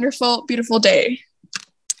have a wonderful, beautiful day.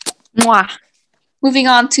 Mwah. Moving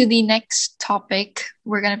on to the next topic,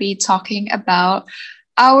 we're going to be talking about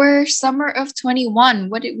Our summer of 21,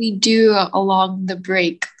 what did we do along the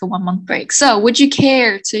break, the 1 month break? So, would you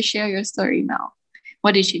care to share your story, Mel?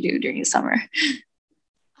 What did you do during the summer?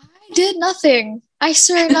 I did nothing. I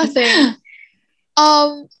swear nothing.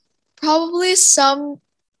 Um, Probably some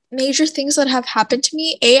major things that have happened to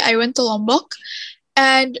me. I went to Lombok,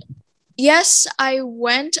 and yes, I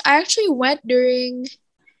actually went during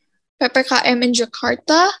PPKM in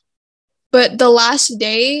Jakarta, but the last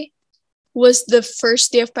day was the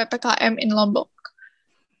first day of PPKM in Lombok.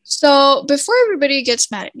 So before everybody gets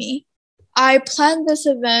mad at me, I planned this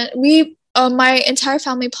event. My entire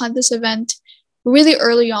family planned this event really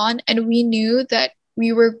early on, and we knew that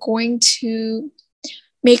we were going to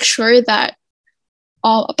make sure that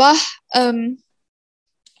apa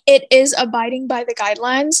it is abiding by the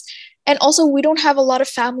guidelines. And also, we don't have a lot of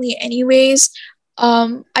family anyways.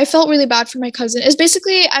 I felt really bad for my cousin. It's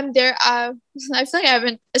basically I'm there. I feel like I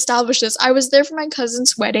haven't established this. I was there for my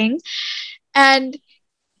cousin's wedding, and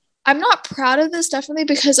I'm not proud of this definitely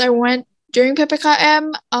because I went during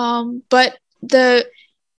PPKM. But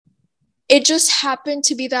it just happened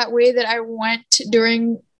to be that way that I went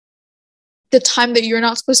during the time that you're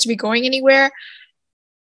not supposed to be going anywhere.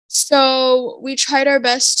 So we tried our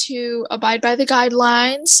best to abide by the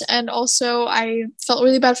guidelines. And also, I felt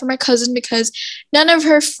really bad for my cousin because none of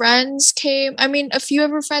her friends came. I mean, a few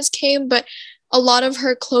of her friends came, but a lot of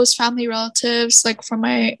her close family relatives, like from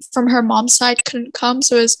her mom's side, couldn't come.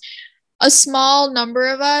 So it was a small number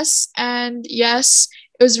of us. And yes,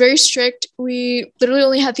 it was very strict. We literally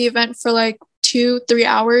only had the event for like 2-3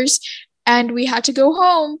 hours, and we had to go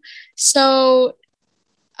home. So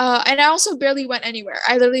and I also barely went anywhere.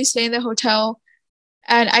 I literally stayed in the hotel,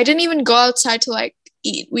 and I didn't even go outside to like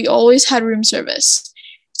eat. We always had room service.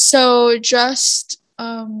 So just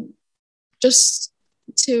to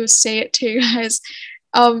say it to you guys,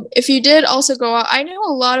 if you did also go out, I know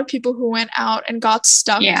a lot of people who went out and got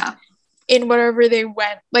stuck Yeah. in whatever they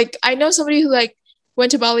went. Like I know somebody who like went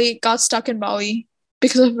to Bali, got stuck in Bali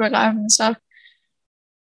because of Rhode Island and stuff.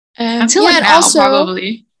 Until Yeah, like and now, also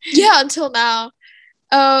probably. yeah, until now.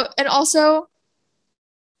 And also,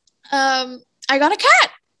 I got a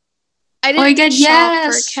cat. I Oh my didn't God, shop for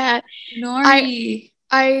a yes. cat. Nori.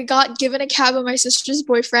 I got given a cat by my sister's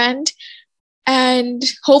boyfriend, and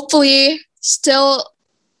hopefully still.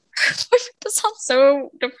 That sounds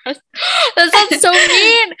so depressed. That sounds so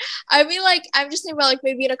mean. I mean, like, I'm just thinking about like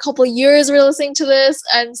maybe in a couple of years we're listening to this,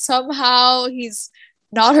 and somehow he's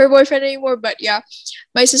not her boyfriend anymore. But yeah,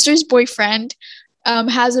 my sister's boyfriend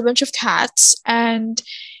has a bunch of cats, and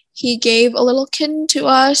he gave a little kitten to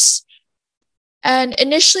us. And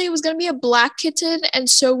initially, it was gonna be a black kitten, and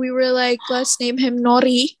so we were like, let's name him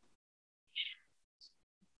Nori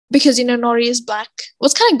because Nori is black. Well,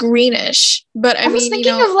 it's kind of greenish, but I was mean,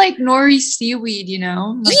 thinking of like nori seaweed,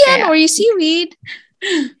 Like yeah, Nori seaweed.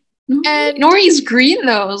 And Nori's green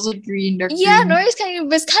though. It's like green, dark yeah, green. Nori's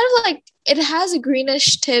it's kind of like it has a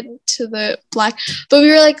greenish tint to the black. But we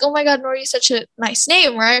were like, oh my god, Nori is such a nice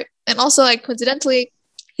name, right? And also, like coincidentally,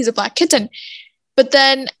 he's a black kitten. But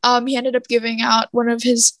then he ended up giving out one of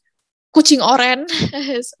his kucing oren,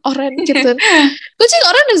 his oren kitten. Kucing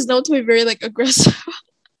oren is known to be very like aggressive.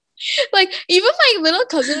 Like even my little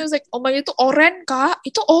cousin was like, oh my god, itu oren kak,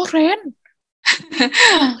 itu oren.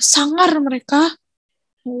 Sangar mereka.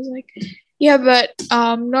 I was like, yeah, but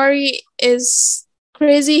Nori is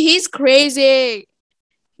crazy. He's crazy.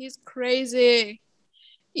 He's crazy.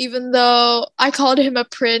 Even though I called him a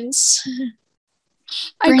prince.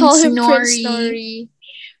 I call him Prince Nori.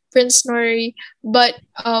 Prince Nori. But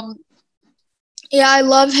yeah, I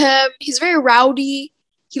love him. He's very rowdy.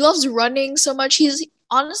 He loves running so much. He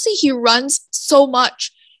runs so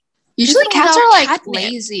much. Usually cats are like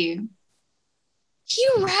lazy. He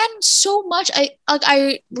ran so much.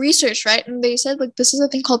 I researched, right? And they said like this is a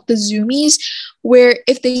thing called the zoomies, where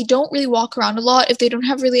if they don't really walk around a lot, if they don't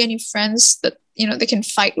have really any friends that they can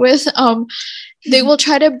fight with, they will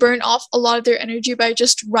try to burn off a lot of their energy by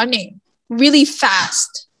just running really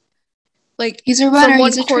fast. Like he's a runner, from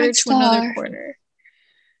one corner to another corner.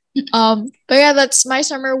 But yeah, that's my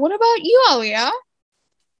summer. What about you, Alia?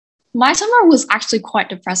 My summer was actually quite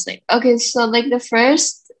depressing. Okay, so like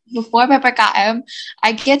before PPKM,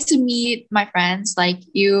 I get to meet my friends like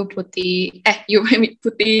you, Putih,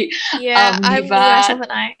 yeah, Niva, myself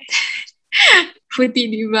and I, Putih,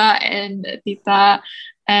 Niva, and Tita.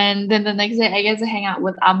 And then the next day, I get to hang out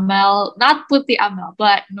with Amel, not Putih Amel,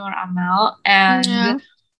 but Nur Amel, and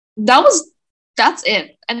that's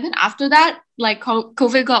it. And then after that, like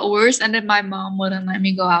COVID got worse, and then my mom wouldn't let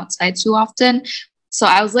me go outside too often. So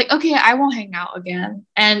I was like, okay, I won't hang out again.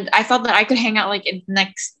 And I thought that I could hang out like in the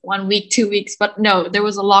next 1 week, 2 weeks, but no, there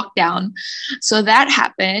was a lockdown. So that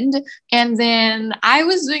happened. And then I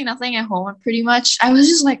was doing nothing at home pretty much. I was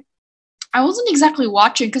just like, I wasn't exactly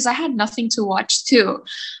watching because I had nothing to watch too.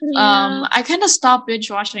 Yeah. I kind of stopped binge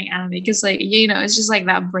watching anime because like, it's just like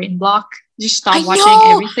that brain block. Just I stop watching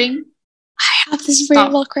know. everything. I have this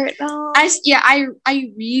brain block right now. I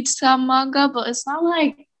read some manga, but it's not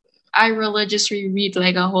like I religiously read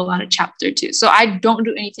like a whole lot of chapter too. So I don't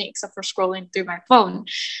do anything except for scrolling through my phone.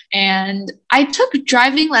 And I took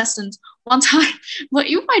driving lessons one time, but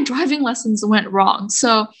even my driving lessons went wrong.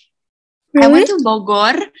 So I Really? went to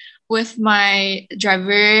Bogor with my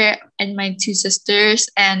driver and my two sisters,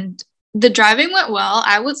 and the driving went well.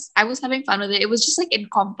 I was having fun with it. It was just like in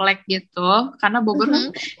komplek gitu. Karena Bogor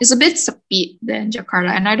kan is a bit sepi than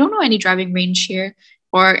Jakarta, and I don't know any driving range here,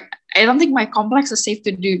 or I don't think my complex is safe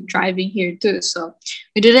to do driving here too. So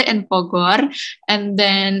we did it in Bogor, and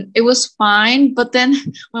then it was fine. But then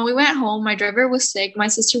when we went home, my driver was sick, my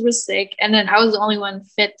sister was sick, and then I was the only one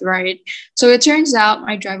fit, right? So it turns out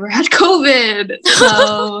my driver had COVID.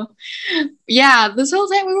 So yeah, this whole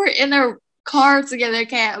time we were in a car together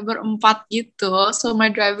kayak berempat gitu. So my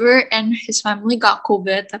driver and his family got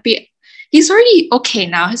COVID, tapi he's already okay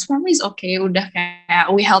now. His family's okay. Udah kayak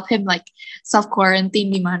we help him like self quarantine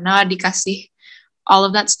di mana dikasih all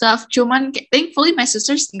of that stuff. Cuman thankfully my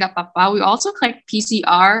sisters nggak apa-apa. We also like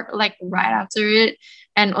PCR like right after it.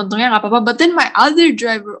 And untungnya nggak apa-apa. But then my other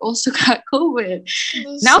driver also got COVID.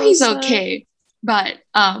 Now So he's sad. okay. But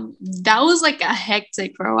that was like a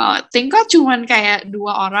hectic for a while. Thank God cuman kayak 2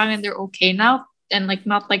 orang and they're okay now. And like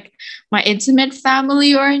not like my intimate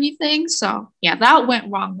family or anything. So yeah, that went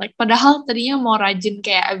wrong. Like padahal tadinya mau rajin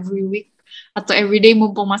kayak every week atau every day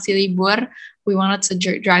mumpung masih libur. We wanted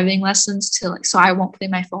to driving lessons to like so I won't play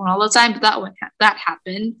my phone all the time. But that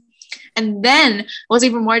happened. And then what's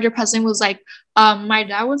even more depressing was like my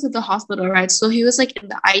dad was at the hospital, right? So he was like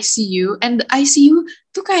in the ICU, and the ICU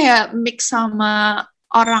tuh kayak mix sama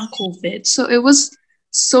orang COVID. So it was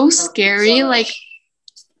so scary. Like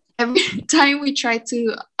every time we try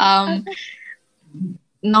to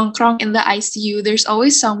nongkrong in the ICU, there's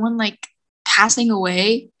always someone like passing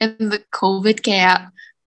away in the COVID kayak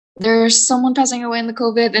there's someone passing away in the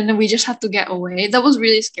COVID, and then we just have to get away. That was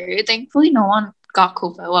really scary. Thankfully, no one got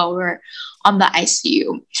COVID while we were on the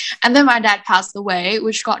ICU. And then my dad passed away,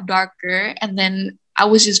 which got darker. And then I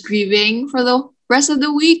was just grieving for the rest of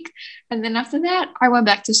the week. And then after that, I went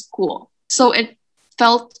back to school. So it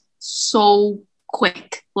felt so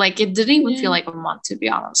quick. Like it didn't even feel like a month, to be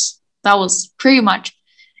honest. That was pretty much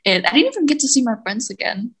it. I didn't even get to see my friends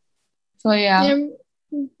again. So yeah.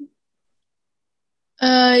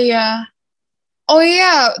 Yeah. Oh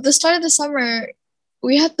yeah, the start of the summer,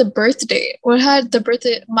 we had the birthday. We had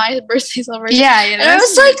my birthday celebration. Yeah, and I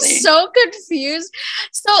was like so confused.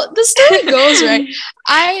 So the story goes, right?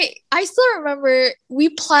 I still remember we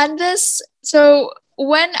planned this. So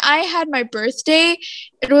when I had my birthday,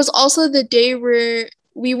 it was also the day where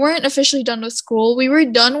we weren't officially done with school. We were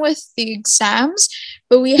done with the exams,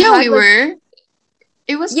 but we were.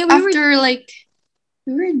 It was after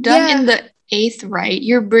we were done in the 8th, right?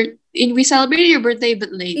 We celebrated your birthday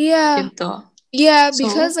but late. Yeah. Yeah,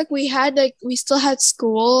 because we still had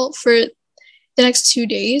school for the next 2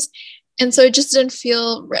 days. And so it just didn't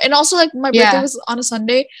feel right. And also like my birthday was on a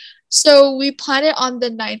Sunday. So we planned it on the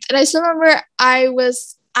 9th. And I still remember I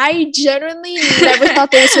genuinely never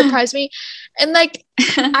thought they would surprise me. And like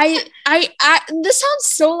I this sounds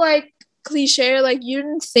so like cliche, like you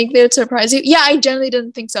didn't think they would surprise you. Yeah, I genuinely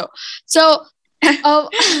didn't think so. So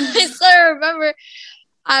I still remember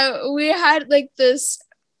we had like this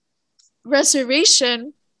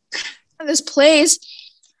reservation in this place,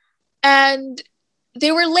 and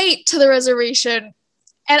they were late to the reservation.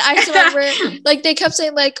 And I still remember like they kept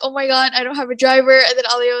saying like, oh my god, I don't have a driver. And then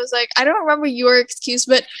Alia was like, I don't remember your excuse,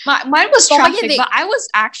 but mine was traffic. But I was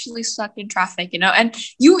actually stuck in traffic, and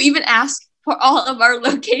you even asked for all of our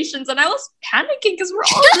locations, and I was panicking because we're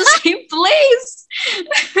all in the same place.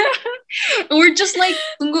 We're just like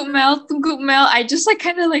tunggu Mel. I just like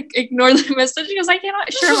kind of like ignore the message because I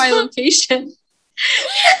cannot share my location. And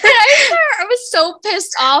I was so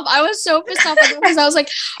pissed off. Because I was like,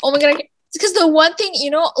 oh my god, because the one thing,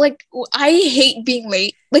 like I hate being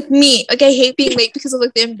late. Like me, like I hate being late because of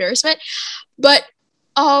like the embarrassment. But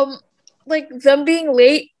like them being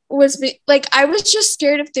late was like I was just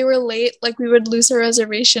scared if they were late, like we would lose our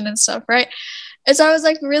reservation and stuff, right? And so I was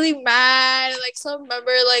like really mad. Like so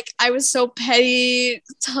remember, like I was so petty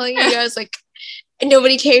telling you guys like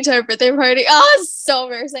nobody came to our birthday party. Oh, it's so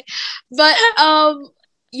embarrassing. But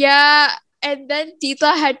yeah, and then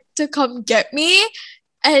Tita had to come get me,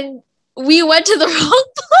 and we went to the wrong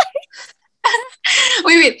place.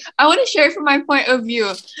 Wait. I want to share from my point of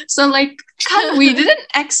view. So, like, we didn't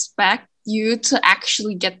expect you to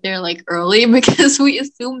actually get there like early because we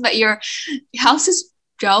assumed that your house is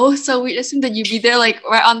jauh, so we assumed that you'd be there like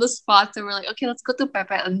right on the spot. So we're like, okay, let's go to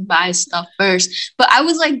Pepe and buy stuff first. But I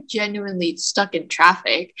was like genuinely stuck in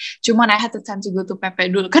traffic. Cuman I had the time to go to Pepe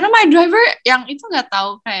dulu. Karena my driver yang itu nggak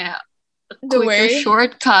tahu kayak The quicker way?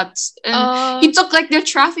 shortcuts, and he took like the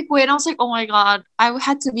traffic way, and I was like, oh my god, I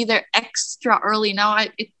had to be there extra early. Now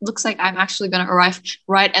it looks like I'm actually gonna arrive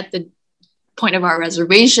right at the point of our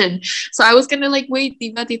reservation. So I was gonna like wait,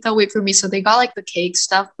 Tita wait for me. So they got like the cake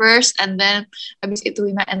stuff first, and then abis itu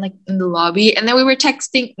we met and like in the lobby, and then we were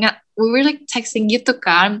texting gitu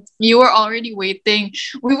kan. You were already waiting.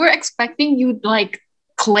 We were expecting you'd like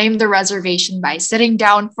claim the reservation by sitting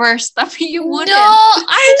down first, tapi you wouldn't. No,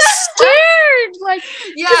 I'm scared. Like,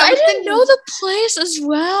 Yeah, because I but didn't know the place as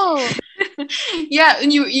well. yeah,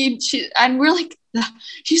 and we're like, "Lah,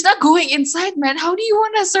 she's not going inside, man. How do you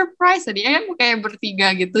want to surprise her? Kan kayak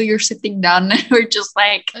bertiga gitu, you're sitting down, and we're just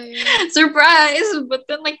like, surprise. But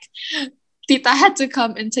then like, Tita had to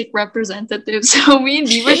come and take representative. So me and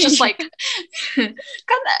Dee were just like,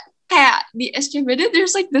 kan kayak di SCBD,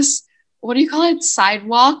 there's like this, what do you call it,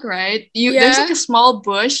 sidewalk, right? There's like a small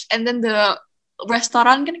bush, and then the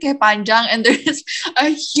restaurant kan kayak panjang, and there's a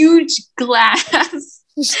huge glass.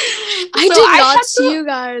 I did not see you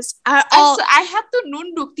guys at all. I had to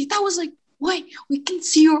nunduk. Tita was like, wait, we can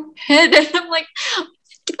see your head. And I'm like,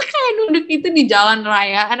 kita kayak nunduk itu di jalan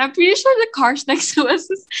raya. And I'm pretty sure the cars next to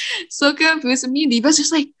us is so confused. And me and Diva's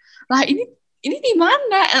just like, lah ini di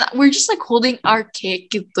mana? And we're just like holding our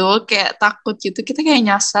cake gitu. Kayak takut gitu. Kita kayak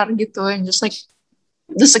nyasar gitu. And just like,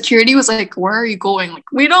 the security was like, where are you going? Like,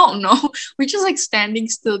 we don't know. We're just like standing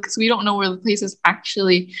still because we don't know where the place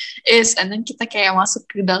actually is. And then kita kayak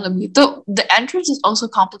masuk ke dalam gitu. The entrance is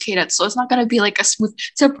also complicated, so it's not gonna be like a smooth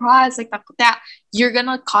surprise. Like that, you're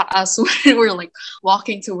gonna caught us when we're like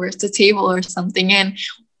walking towards the table or something, and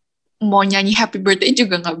mau nyanyi happy birthday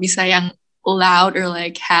juga nggak bisa yang loud or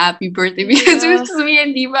like happy birthday because it was just me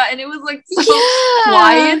and Diva, and it was like so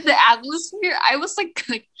quiet, the atmosphere. I was like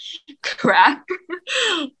crap.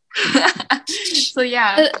 So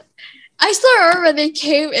yeah, I still remember when they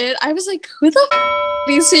came in, I was like, who the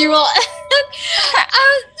these people?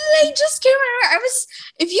 They just came in.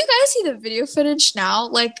 If you guys see the video footage now,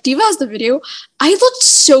 like Diva has the video, I looked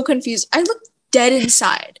so confused. I looked dead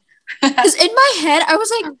inside because in my head I was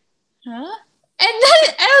like, huh? And then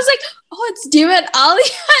I was like, oh, it's Diva and Ali.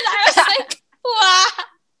 And I was like, wow.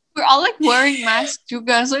 We're all like wearing masks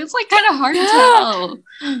juga, so it's like kind of hard to tell.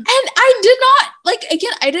 And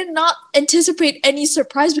I did not anticipate any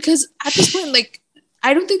surprise because at this point, like,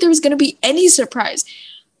 I don't think there was going to be any surprise.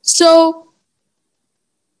 So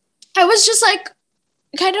I was just like,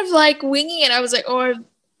 kind of like winging it. I was like, oh,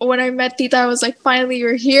 when I met Tita, I was like, finally,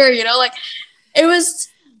 you're here, you know? Like, it was,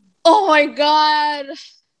 oh my God.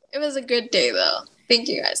 It was a good day, though. Thank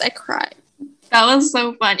you, guys. I cried. That was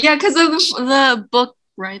so fun. Yeah, because of the book,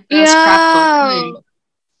 right? The scrapbook.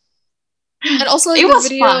 And also, like, it was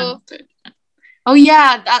video. Fun. Oh,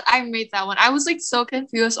 yeah. I made that one. I was, like, so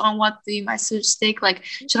confused on what the message take. Like,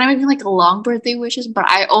 should I make, like, a long birthday wishes? But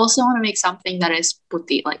I also want to make something that is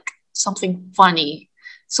putty, like, something funny.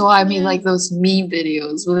 So I made, like, those meme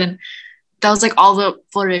videos. But then that was, like, all the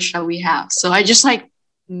footage that we have. So I just, like,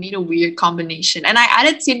 made a weird combination, and I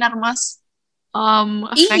added Sinarmas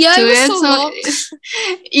effect to it. So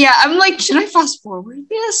yeah, I'm like, should I fast forward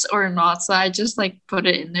this or not? So I just like put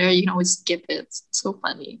it in there. You can always skip it. It's so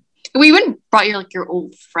funny. We even brought your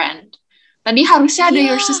old friend. Tadi harusnya ada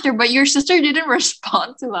your sister, but your sister didn't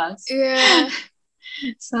respond to us. Yeah.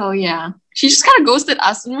 So yeah, she just kind of ghosted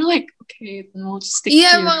us, and we're like, okay, then we'll just stick to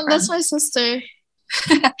your Mom, friend. that's my sister.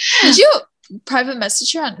 Did you private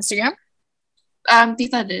message her on Instagram?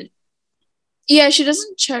 Tita did. Yeah, she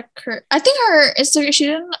doesn't check her. I think her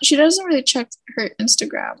Instagram. She doesn't really check her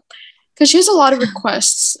Instagram because she has a lot of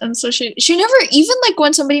requests, and so she never, even like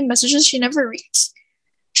when somebody messages, she never reads.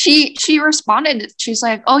 She responded. She's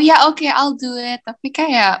like, oh yeah, okay, I'll do it. Tapi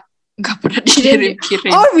kayak nggak pernah dikirim.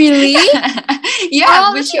 Oh really? Yeah,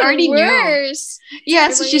 but she already knew. Yeah,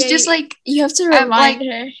 so she's just like, you have to remind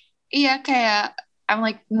her. Iya, kayak I'm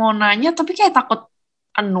like mau nanya tapi kayak takut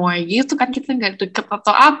annoy gitu kan, kita nggak deket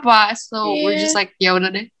atau apa, so we're just like, ya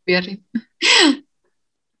udah deh, biarin.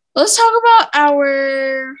 Let's talk about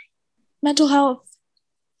our mental health.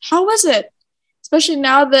 How was it, especially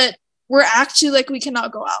now that we're actually like we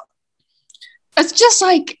cannot go out? It's just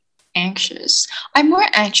like anxious. I'm more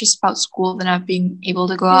anxious about school than I've been able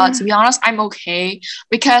to go out. Yeah. To be honest, I'm okay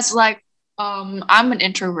because like I'm an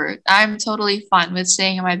introvert. I'm totally fine with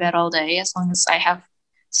staying in my bed all day as long as I have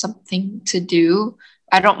something to do.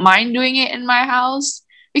 I don't mind doing it in my house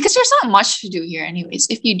because there's not much to do here anyways.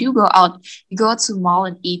 If you do go out, you go out to the mall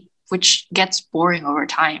and eat, which gets boring over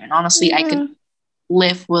time. And honestly, I could Yeah.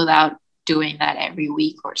 live without doing that every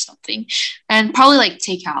week or something. And probably like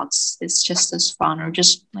takeouts. It's just as fun, or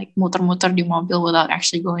just like muter-muter di mobil without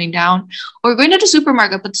actually going down. Or going to the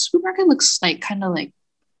supermarket, but the supermarket looks like kind of like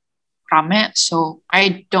rame, so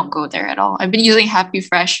I don't go there at all. I've been using Happy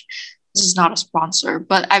Fresh. This is not a sponsor,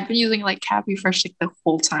 but I've been using like Happy Fresh like the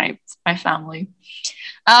whole time with my family.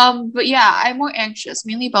 But yeah, I'm more anxious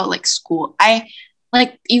mainly about like school. I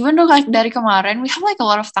like even though like dari kemarin we have like a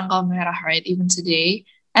lot of tanggal merah, right? Even today.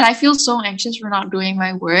 And I feel so anxious for not doing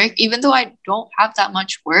my work, even though I don't have that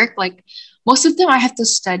much work. Like most of them I have to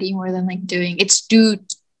study more than like doing. It's due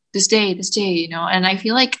this day, you know, and I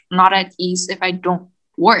feel like not at ease if I don't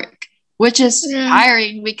work, which is Yeah.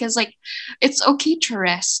 tiring because like it's okay to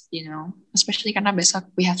rest, you know, especially karena besok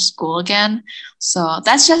we have school again. So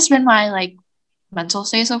that's just been my like mental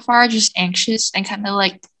state so far, just anxious and kind of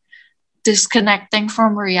like disconnecting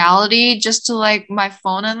from reality just to like my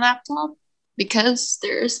phone and laptop because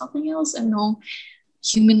there is something else and no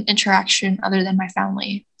human interaction other than my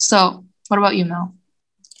family. So, what about you, Mel?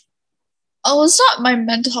 Oh, it's not my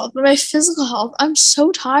mental health, but my physical health. I'm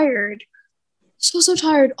so tired. So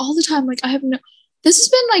tired all the time. Like I have no. This has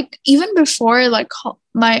been like even before like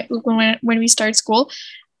my when we start school,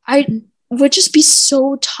 I would just be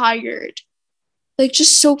so tired, like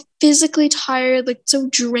just so physically tired, like so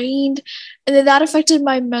drained, and then that affected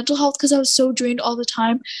my mental health because I was so drained all the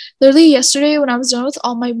time. Literally yesterday when I was done with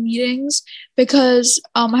all my meetings because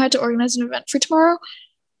I had to organize an event for tomorrow.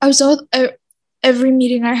 I was done with every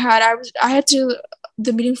meeting I had. I had to do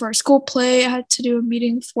the meeting for our school play. I had to do a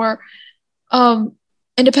meeting for um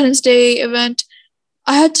Independence Day event.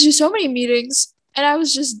 I had to do so many meetings and I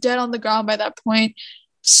was just dead on the ground by that point.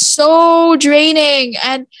 So draining.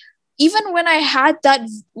 And even when I had that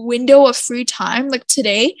window of free time, like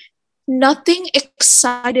today, nothing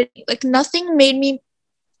excited me. Like nothing made me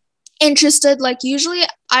interested. Like usually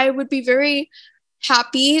I would be very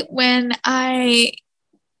happy when I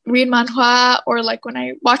read manhwa or like when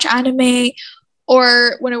I watch anime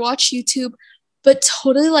or when I watch YouTube, but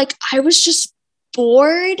totally like I was just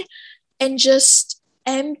bored and just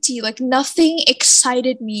empty. Like nothing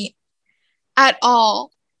excited me at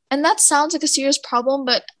all. And that sounds like a serious problem,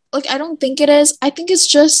 but like I don't think it is. I think it's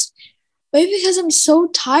just maybe because I'm so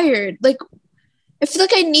tired. Like I feel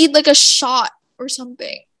like I need like a shot or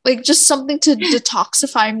something. Like just something to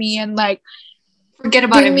detoxify me and like Forget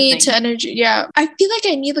about bring me to everything. energy. Yeah. I feel like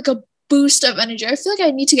I need like a boost of energy. I feel like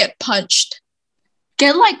I need to get punched.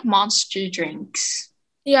 Get like monster drinks,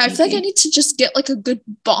 Yeah, I feel like I maybe. need to just get like a good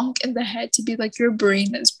bonk in the head to be like your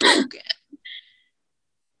brain is broken.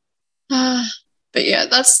 But yeah,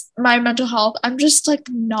 that's my mental health. I'm just like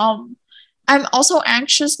numb. I'm also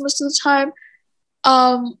anxious most of the time.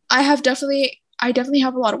 I definitely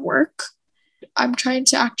have a lot of work. I'm trying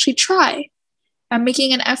to actually try. I'm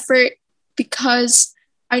making an effort because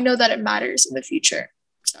I know that it matters in the future.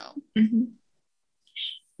 So Mhm.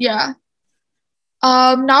 yeah.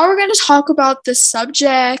 Now we're going to talk about the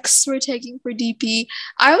subjects we're taking for DP.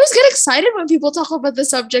 I always get excited when people talk about the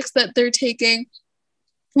subjects that they're taking,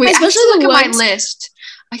 Wait, I have especially to look the at my ones, list.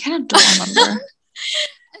 I kind of don't remember.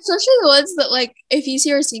 especially the ones that like if you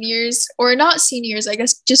see our seniors or not seniors, I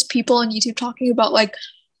guess just people on YouTube talking about like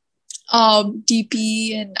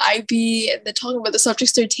DP and IB and then talking about the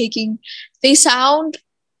subjects they're taking, they sound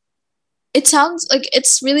it sounds like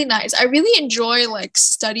it's really nice. I really enjoy like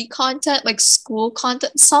study content, like school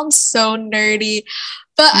content. It sounds so nerdy,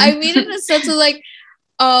 but I mean in a sense of like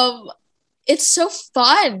um it's so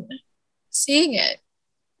fun seeing it.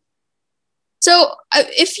 So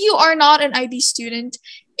if you are not an IB student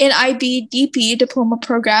in IB DP diploma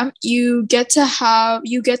program, you get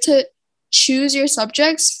to choose your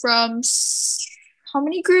subjects from how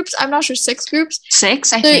many groups? I'm not sure, six groups.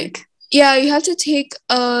 Six, I So think. yeah, you have to take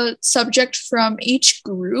a subject from each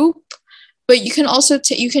group, but you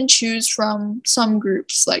can choose from some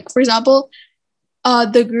groups. Like for example,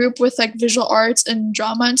 the group with like visual arts and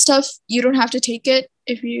drama and stuff, you don't have to take it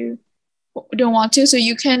if you don't want to. So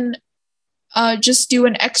you can just do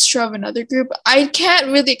an extra of another group. I can't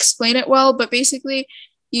really explain it well, but basically,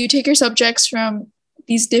 you take your subjects from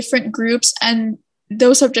these different groups, and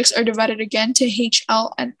those subjects are divided again to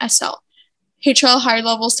HL and SL. HL higher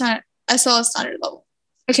level, SL is standard level.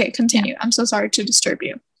 Okay, Yeah. continue. I'm so sorry to disturb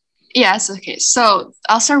you. Yes, okay. So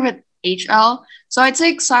I'll start with HL. So I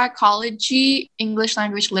take psychology, English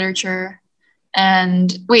language literature,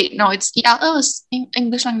 and wait, no, it's ELL is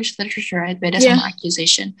English language literature, right? But that's Yeah. an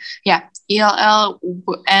accusation. Yeah, ELL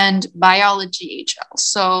and biology HL.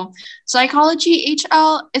 So psychology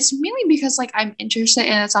HL is mainly because like I'm interested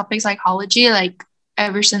in the topic psychology like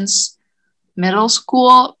ever since middle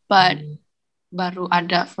school, but baru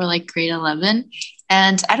ada for like grade 11.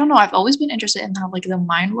 And I don't know, I've always been interested in how like the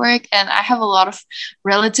mind work. And I have a lot of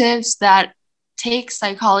relatives that take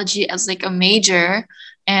psychology as like a major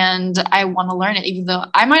and I want to learn it, even though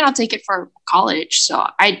I might not take it for college. So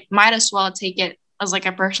I might as well take it as like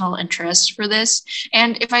a personal interest for this.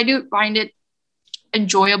 And if I do find it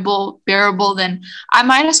enjoyable, bearable, then I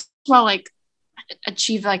might as well like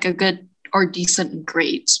achieve like a good or decent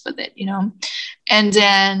grades with it, you know? And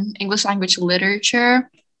then English language literature.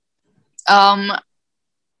 Um,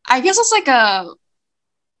 I guess it's like a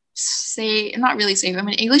say, not really safe. I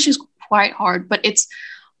mean, English is quite hard, but it's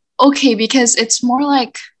okay because it's more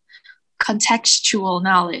like contextual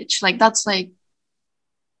knowledge. Like that's like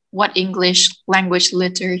what English language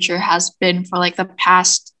literature has been for like the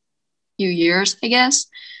past few years, I guess.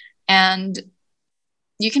 And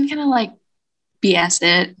you can kind of like BS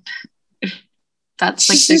it. That's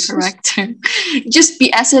like the correct term. Just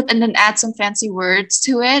BS it and then add some fancy words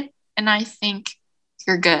to it. And I think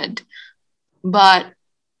you're good. But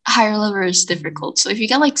higher level is difficult. So if you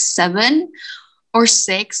get like 7 or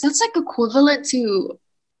 6, that's like equivalent to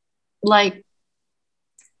like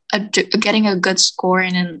getting a good score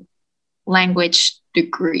in a language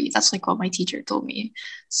degree. That's like what my teacher told me.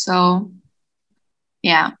 So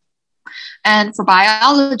yeah. And for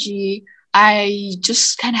biology, I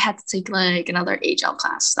just kind of had to take like another HL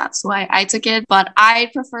class. That's why I took it. But I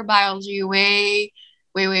prefer biology way,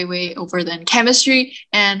 way, way, way over than chemistry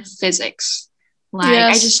and physics. Like I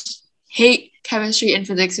Yes. just hate chemistry and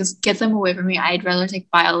physics. Just get them away from me. I'd rather take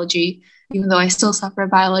biology, even though I still suffer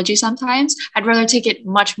biology sometimes. I'd rather take it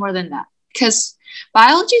much more than that. Because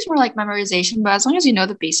biology is more like memorization, but as long as you know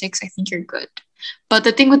the basics, I think you're good. But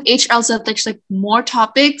the thing with HL is that there's like more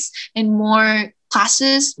topics and more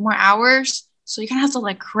classes, more hours. So you kind of have to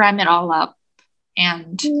like cram it all up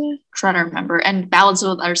and Yeah. try to remember and balance it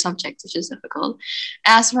with other subjects, which is difficult.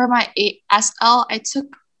 As for my SL, I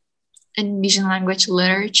took Indonesian language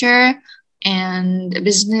literature and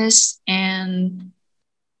business and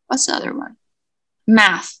what's the other one?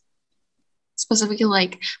 Math. Specifically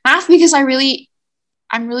like math because I'm really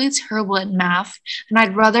terrible at math and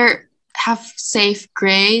I'd rather have safe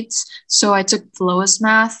grades. So I took the lowest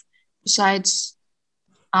math. Besides,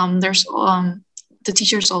 there's the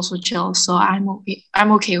teacher's also chill, so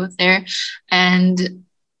I'm okay with there. And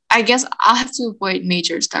I guess I'll have to avoid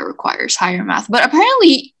majors that requires higher math. But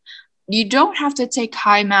apparently you don't have to take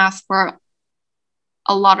high math for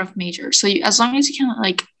a lot of majors. So as long as you can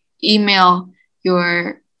like email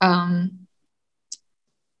your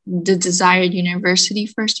the desired university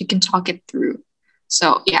first, you can talk it through.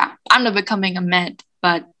 So yeah, I'm not becoming a med,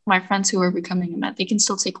 but my friends who are becoming a med, they can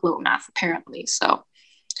still take low math apparently. So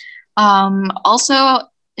also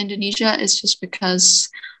Indonesia is just because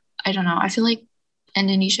I don't know, I feel like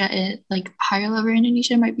Indonesia is like higher level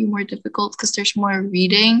Indonesia might be more difficult because there's more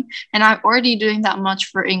reading and I'm already doing that much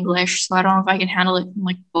for English, so I don't know if I can handle it in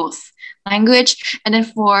like both language. And then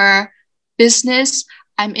for business,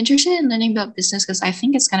 I'm interested in learning about business because I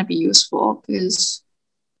think it's going to be useful because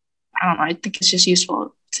I don't know, I think it's just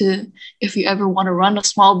useful to if you ever want to run a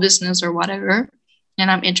small business or whatever. And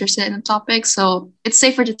I'm interested in the topic. So it's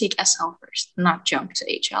safer to take SL first, not jump to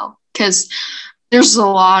HL because there's a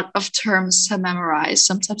lot of terms to memorize.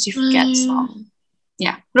 Sometimes you forget some.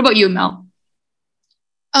 Yeah. What about you, Mel?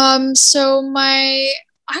 So my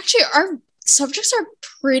actually our subjects are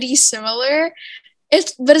pretty similar.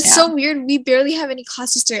 But it's Yeah. so weird. We barely have any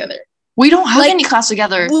classes together. We don't have Like, any class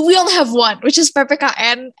together. We only have one, which is Prepika,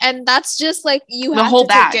 and that's just like you The have whole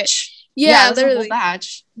to take it. batch. Yeah, that's the whole literally.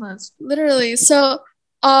 batch. Literally. So,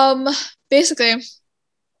 basically,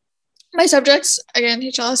 my subjects again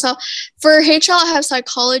HLSL. For HL, I have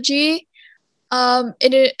psychology,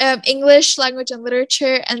 English language and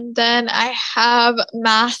literature, and then I have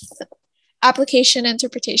math, application,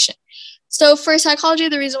 interpretation. So for psychology,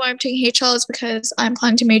 the reason why I'm taking HL is because I'm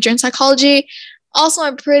planning to major in psychology. Also,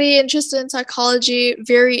 I'm pretty interested in psychology,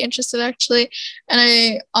 very interested actually.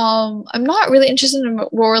 And I'm not really interested in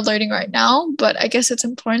what we're learning right now, but I guess it's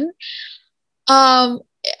important.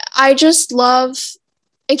 I just love,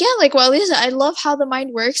 again, like what Lisa said, I love how the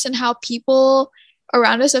mind works and how people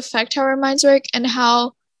around us affect how our minds work and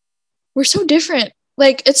how we're so different.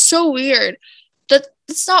 Like it's so weird.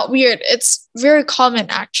 it's not weird. It's very common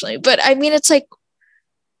actually. But I mean, it's like,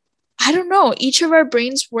 I don't know. Each of our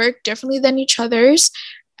brains work differently than each other's,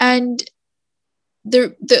 and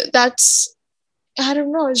that's, I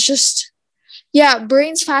don't know. It's just, yeah,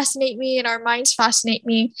 brains fascinate me and our minds fascinate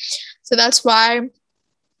me. So that's why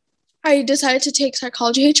I decided to take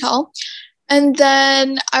psychology HL. And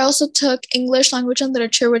then I also took English language and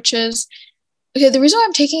literature, which is, okay, the reason why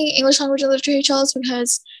I'm taking English language and literature HL is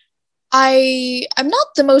because I'm not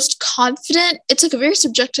the most confident. It's like a very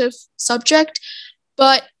subjective subject,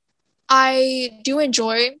 but I do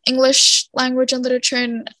enjoy English language and literature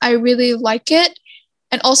and I really like it.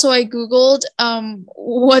 And also I Googled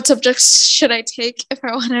what subjects should I take if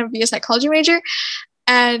I want to be a psychology major.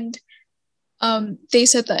 And they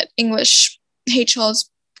said that English HL is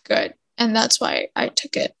good. And that's why I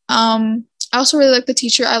took it. I also really like the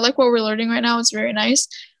teacher. I like what we're learning right now. It's very nice.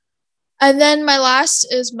 And then my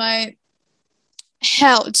last is my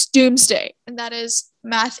hell, it's doomsday. And that is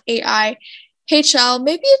math AI HL.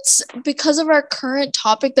 Maybe it's because of our current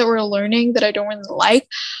topic that we're learning that I don't really like.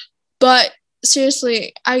 But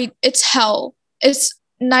seriously, it's hell. It's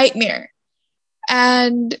nightmare.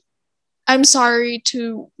 And I'm sorry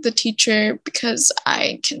to the teacher because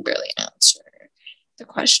I can barely answer the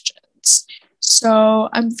questions. So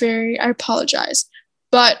I apologize.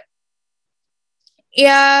 But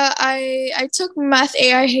yeah, I took math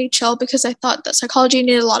AI HL because I thought that psychology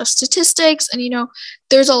needed a lot of statistics and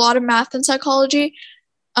there's a lot of math in psychology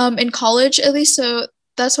in college at least. So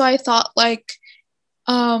that's why I thought like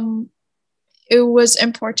it was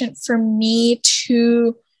important for me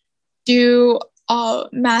to do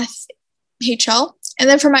math HL. And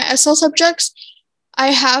then for my SL subjects, I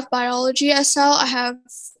have biology SL, I have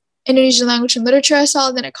Indonesian language and literature SL,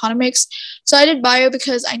 and then economics. So I did bio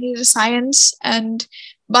because I needed a science, and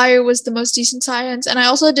bio was the most decent science. And I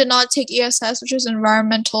also did not take ESS, which is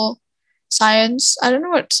environmental science. I don't know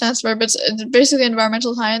what it stands for, but it's basically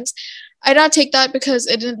environmental science. I did not take that because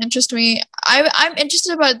it didn't interest me. I'm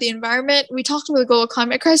interested about the environment. We talked about the global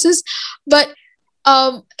climate crisis, but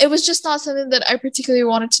it was just not something that I particularly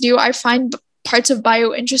wanted to do. I find parts of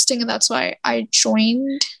bio interesting, and that's why I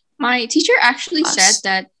joined. My teacher actually said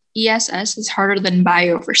that ESS is harder than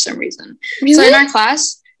bio for some reason. Really? So in our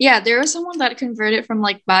class, yeah, there was someone that converted from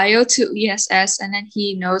like bio to ESS, and then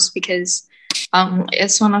he knows because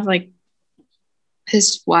it's one of like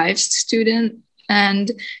his wife's student,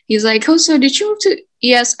 and he's like, oh, so did you move to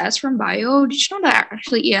ESS from bio? Did you know that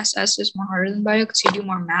actually ESS is more harder than bio because you do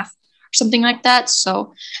more math or something like that?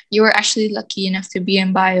 So you were actually lucky enough to be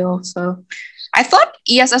in bio. So I thought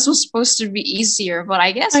ESS was supposed to be easier, but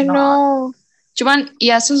I guess I not. know. Juban,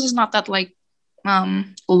 ESS is not that like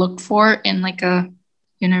looked for in like a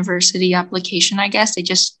university application, I guess. They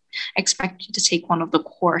just expect you to take one of the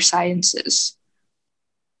core sciences.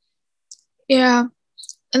 Yeah.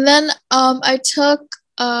 And then I took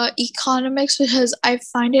economics because I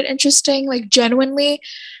find it interesting, like genuinely.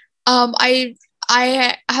 I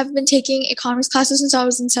have been taking economics classes since I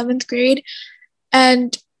was in 7th grade,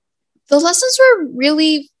 and the lessons were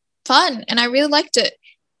really fun and I really liked it.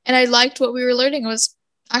 And I liked what we were learning. It was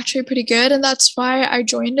actually pretty good, and that's why I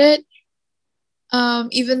joined it.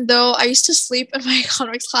 Even though I used to sleep in my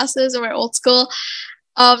economics classes in my old school.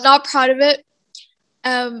 Not proud of it.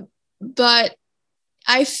 But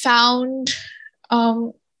I found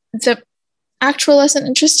the actual lesson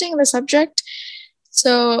interesting, the subject.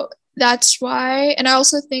 So that's why. And I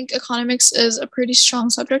also think economics is a pretty strong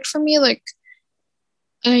subject for me. Like,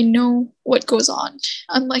 I know what goes on,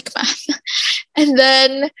 unlike math. And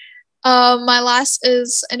then my last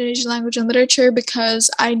is Indonesian language and literature because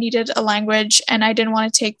I needed a language and I didn't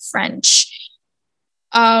want to take French.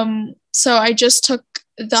 So I just took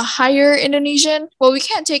the higher Indonesian. Well, we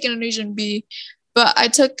can't take Indonesian B, but I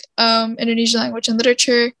took Indonesian language and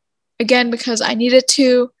literature again because I needed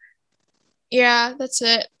to. Yeah, that's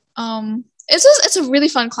it. It's a really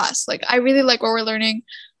fun class. Like, I really like what we're learning.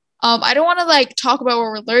 I don't want to like talk about what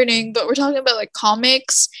we're learning, but we're talking about like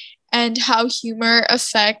comics and how humor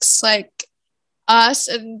affects like us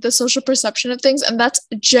and the social perception of things, and that's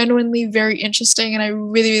genuinely very interesting, and I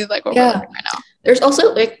really, really like what we're learning right now. There's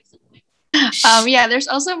also like there's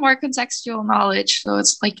also more contextual knowledge, so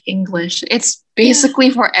it's like English. It's basically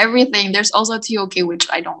for everything. There's also TOK, which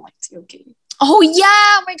I don't like TOK. Oh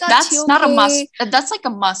yeah, oh my god, that's TOK. Not a must. That's like a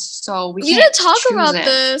must. So we didn't talk about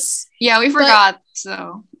this. Yeah, we forgot.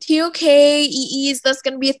 So TOK, EEs, that's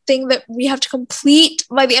gonna be a thing that we have to complete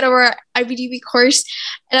by the end of our IBDB course,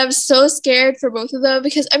 and I'm so scared for both of them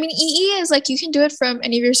because I mean EE is like you can do it from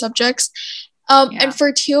any of your subjects, and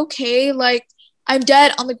for TOK like I'm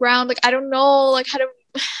dead on the ground. Like I don't know like how to.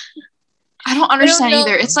 I don't I don't understand know.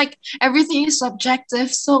 either. It's like everything is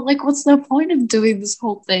subjective. So like what's the point of doing this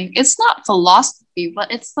whole thing? It's not philosophy,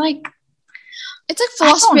 but it's like It's like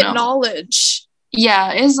I don't philosophy of know. knowledge.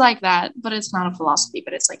 Yeah, it's like that, but it's not a philosophy,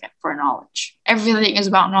 but it's like for knowledge. Everything is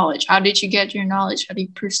about knowledge. How did you get your knowledge? How do you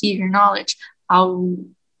perceive your knowledge? How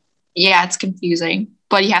yeah, it's confusing,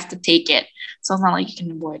 but you have to take it. So it's not like you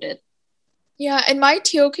can avoid it. Yeah, and my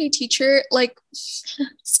TOK teacher, like,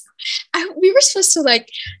 we were supposed to like,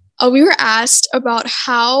 we were asked about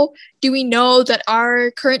how do we know that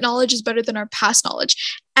our current knowledge is better than our past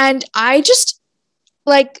knowledge, and I just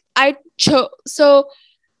like I chose so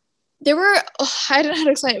there were I don't know how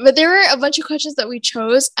to explain it, but there were a bunch of questions that we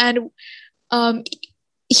chose, and um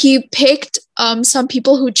he picked some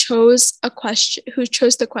people who chose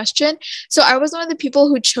the question. So I was one of the people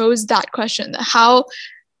who chose that question. How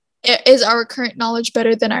is our current knowledge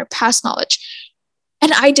better than our past knowledge?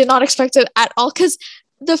 And I did not expect it at all because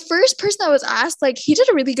the first person that was asked, like, he did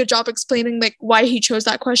a really good job explaining like why he chose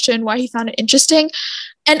that question, why he found it interesting.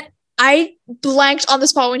 And I blanked on the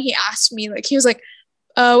spot when he asked me. Like, he was like,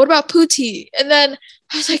 what about Pootie? And then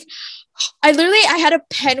I was like, I had a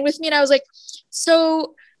pen with me and I was like,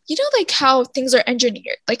 so you know, like how things are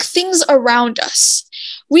engineered, like things around us.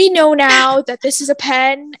 We know now that this is a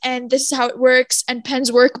pen and this is how it works, and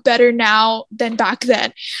pens work better now than back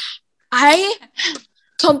then. I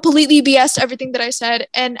completely BS'd everything that I said,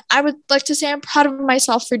 and I would like to say I'm proud of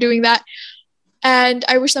myself for doing that. And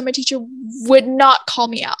I wish that my teacher would not call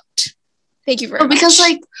me out. Thank you very Because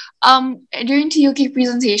much. like during TOK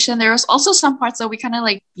presentation, there was also some parts that we kind of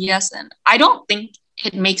like BS in. I don't think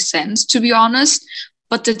it makes sense to be honest,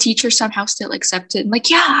 but the teacher somehow still accepted. Like,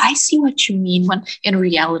 yeah, I see what you mean. When in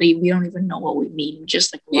reality, we don't even know what we mean. We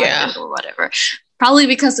just like write Yeah. it or whatever. Probably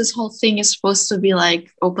because this whole thing is supposed to be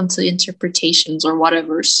like open to interpretations or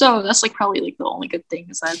whatever. So that's like probably like the only good thing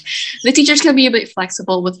is that the teachers can be a bit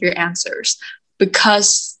flexible with your answers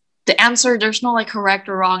because the answer there's no like correct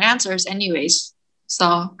or wrong answers anyways,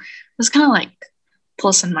 so it's kind of like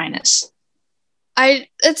plus and minus.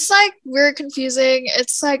 It's like very confusing.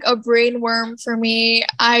 It's like a brain worm for me.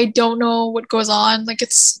 I don't know what goes on. Like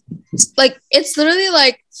it's literally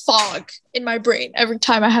like fog in my brain every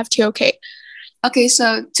time I have TOK. Okay,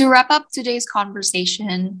 so to wrap up today's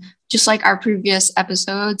conversation, just like our previous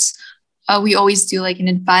episodes, we always do like an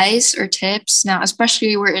advice or tips. Now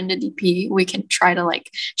especially we're in the DP, we can try to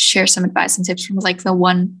like share some advice and tips from like the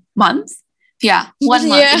 1 month. Yeah, 1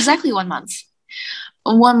 month, Yeah. exactly 1 month.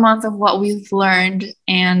 1 month of what we've learned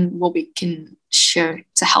and what we can share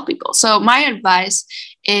to help people. So my advice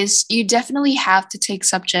is you definitely have to take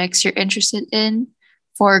subjects you're interested in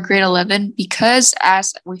for grade 11 because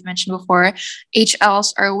as we've mentioned before,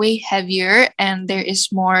 HLs are way heavier and there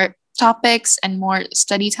is more topics and more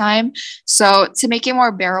study time. So to make it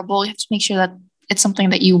more bearable, you have to make sure that it's something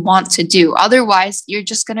that you want to do. Otherwise, you're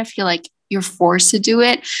just going to feel like you're forced to do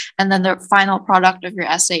it. And then the final product of your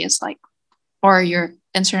essay is like or your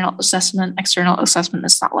internal assessment, external assessment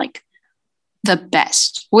is not like the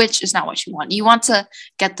best, which is not what you want. You want to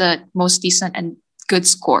get the most decent and good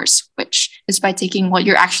scores, which is by taking what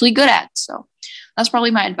you're actually good at. So that's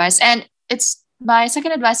probably my advice. And it's my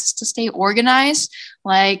second advice is to stay organized,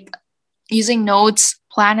 like using notes,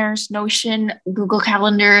 planners, Notion, Google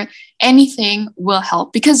Calendar, anything will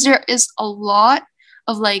help because there is a lot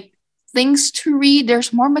of like things to read.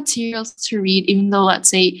 There's more materials to read, even though let's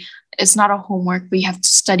say it's not a homework, but you have to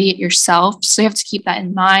study it yourself. So you have to keep that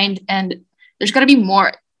in mind. And there's going to be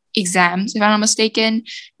more exams, if I'm not mistaken.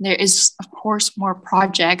 There is, of course, more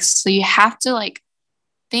projects. So you have to like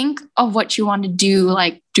think of what you want to do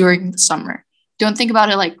like during the summer. Don't think about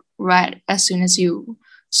it like right as soon as you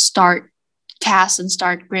start CAS and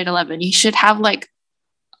start grade 11. You should have like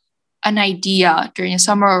an idea during the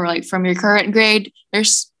summer or like from your current grade.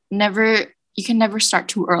 You can never start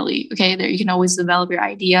too early. Okay. There you can always develop your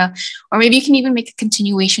idea. Or maybe you can even make a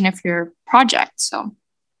continuation of your project. So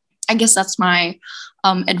I guess that's my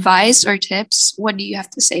advice or tips. What do you have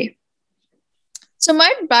to say? So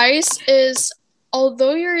my advice is,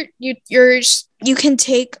 although you can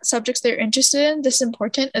take subjects that you're interested in, this is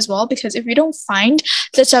important as well because if you don't find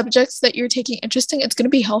the subjects that you're taking interesting, it's going to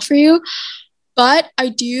be hell for you. But I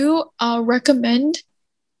do recommend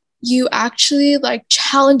you actually like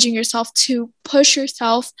challenging yourself to push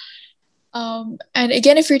yourself. And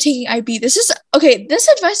again, if you're taking IB, this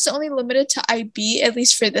advice is only limited to IB, at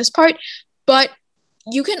least for this part, but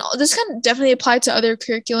this can definitely apply to other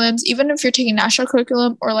curriculums, even if you're taking national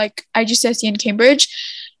curriculum or like IGCSE and Cambridge.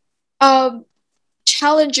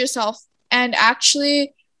 Challenge yourself and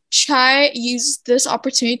actually use this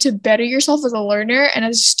opportunity to better yourself as a learner and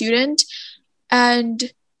as a student.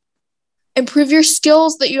 And improve your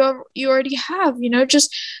skills that you already have,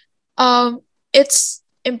 just it's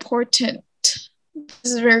important.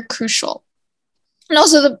 This is very crucial. And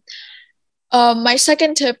also the my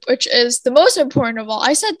second tip, which is the most important of all,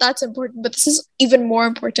 I said that's important, but this is even more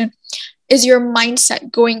important, is your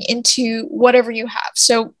mindset going into whatever you have.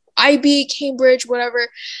 So IB, Cambridge, whatever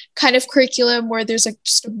kind of curriculum where there's like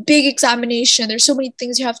just a big examination, there's so many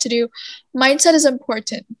things you have to do. Mindset is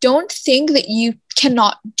important. Don't think that you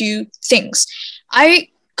cannot do things. I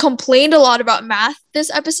complained a lot about math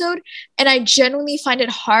this episode, and I genuinely find it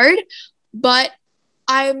hard, but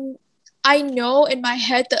I know in my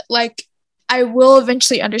head that like I will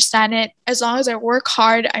eventually understand it as long as I work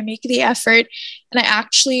hard, I make the effort, and I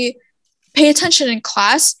actually pay attention in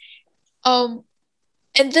class. Um,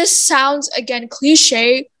 and this sounds again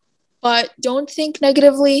cliche, but don't think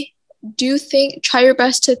negatively. Try your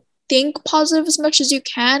best to think positive as much as you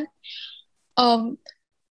can. Um,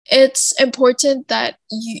 it's important that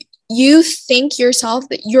you think yourself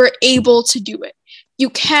that you're able to do it. You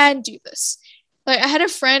can do this. Like I had a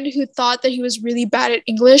friend who thought that he was really bad at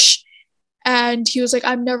English, and he was like,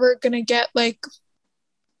 I'm never gonna get like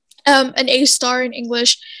an A star in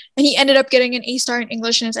English, and he ended up getting an A star in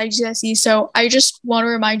English in his IGCSE. So I just want to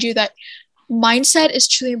remind you that mindset is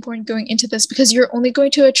truly important going into this, because you're only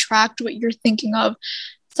going to attract what you're thinking of.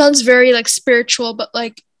 Sounds very like spiritual, but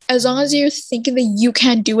like as long as you're thinking that you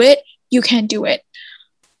can do it, you can do it.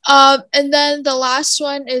 And then the last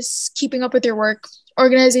one is keeping up with your work.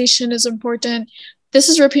 Organization is important. This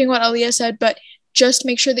is repeating what Aliyah said, but just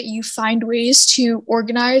make sure that you find ways to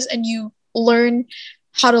organize and you learn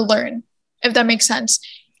how to learn, if that makes sense.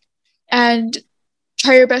 And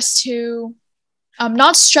try your best to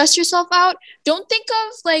not stress yourself out. Don't think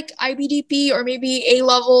of like IBDP or maybe A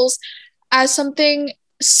levels as something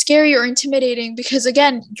scary or intimidating, because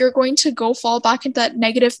again, you're going to go fall back into that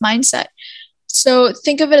negative mindset. So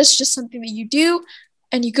think of it as just something that you do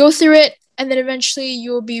and you go through it, and then eventually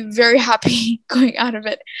you will be very happy going out of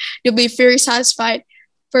it. You'll be very satisfied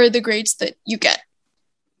for the grades that you get.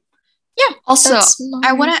 Yeah. Also,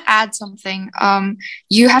 I want to add something.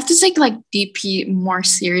 You have to take like DP more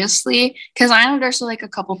seriously, because I know there's like a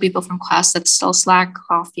couple people from class that still slack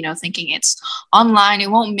off, thinking it's online,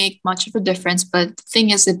 it won't make much of a difference. But the thing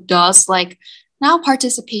is, it does. Like now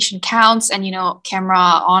participation counts, and camera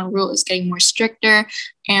on rule is getting more stricter,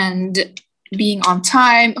 and being on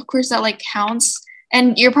time, of course, that like counts.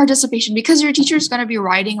 And your participation, because your teacher is going to be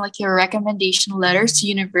writing like your recommendation letters to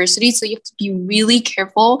university, so you have to be really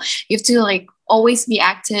careful. You have to like always be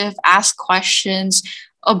active, ask questions,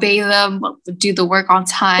 obey them, do the work on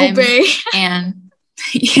time, and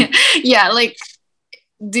yeah, like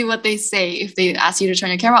do what they say. If they ask you to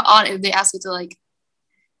turn your camera on, if they ask you to like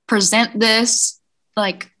present this,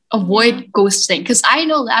 like avoid ghosting. Because I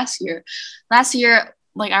know last year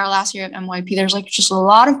like our last year at MYP, there's like just a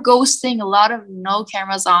lot of ghosting, a lot of no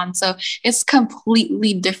cameras on. So it's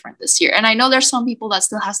completely different this year. And I know there's some people that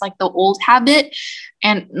still has like the old habit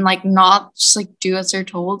and like not just like do as they're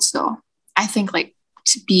told. So I think like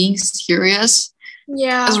being serious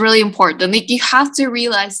is really important. Like you have to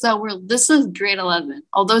realize that this is grade 11.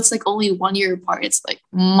 Although it's like only 1 year apart, it's like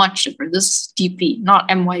much different. This is DP, not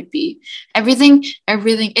MYP. Everything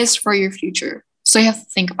is for your future. So you have to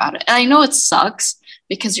think about it. And I know it sucks,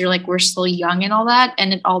 because you're like, we're still young and all that,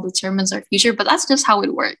 and it all determines our future, but that's just how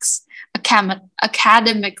it works,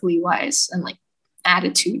 academically wise and like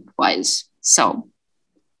attitude wise. So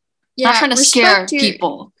not trying to scare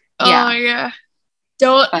people. Don't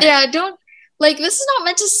like, this is not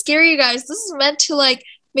meant to scare you guys. This is meant to like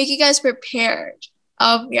make you guys prepared.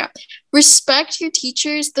 Respect your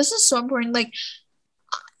teachers. This is so important. Like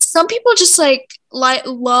some people just like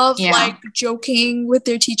love like joking with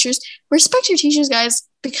their teachers. Respect your teachers, guys,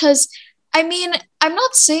 because I mean, I'm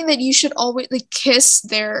not saying that you should always like kiss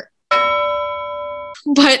their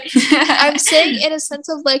but I'm saying in a sense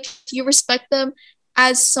of like you respect them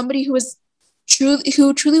as somebody who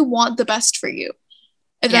truly want the best for you,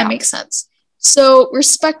 if that makes sense. So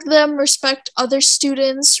respect them, respect other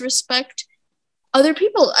students, respect other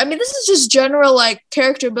people. I mean, this is just general like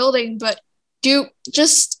character building, but don't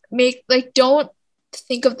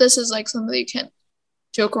think of this as like something you can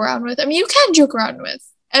joke around with. I mean, you can joke around with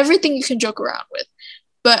everything, you can joke around with,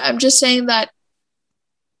 but I'm just saying that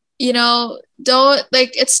don't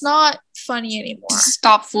like, it's not funny anymore.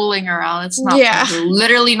 Stop fooling around. It's not funny.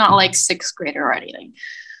 Literally not like sixth grade or anything.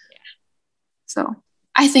 So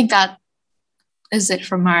I think that is it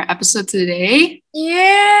from our episode today.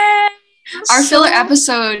 Our filler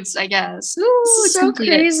episodes, I guess. Ooh, so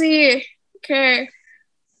crazy. Okay.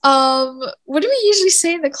 What do we usually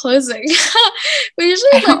say in the closing? We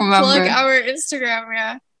usually I don't plug remember. our Instagram,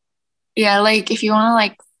 yeah. Yeah, like if you want to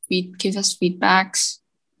like give us feedbacks.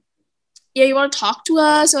 Yeah, you want to talk to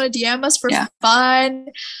us, you want to DM us for Yeah. fun.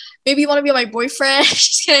 Maybe you want to be my boyfriend.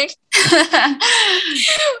 Just kidding. Oh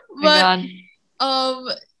my But God.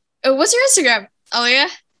 what's your Instagram, Alia?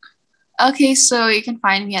 Okay, so you can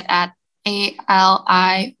find me at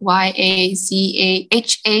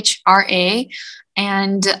ALIYAZAHHRA.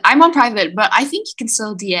 And I'm on private, but I think you can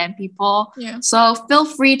still DM people. Yeah. So feel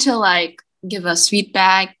free to like give us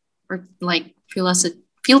feedback or like feel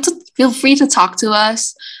free to talk to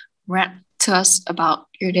us, rant to us about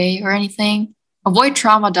your day or anything. Avoid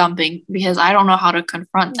trauma dumping because I don't know how to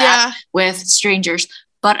confront that with strangers,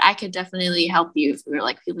 but I could definitely help you if you're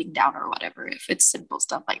like feeling down or whatever, if it's simple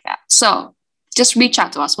stuff like that. So just reach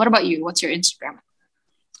out to us. What about you? What's your Instagram?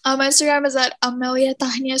 My Instagram is at Amelia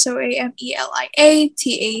Tahnia, so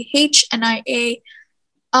AmeliaTahnia.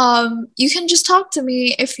 You can just talk to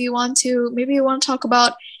me if you want to. Maybe you want to talk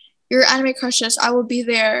about your anime crushes. I will be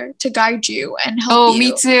there to guide you and help you. Oh,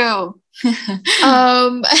 me too.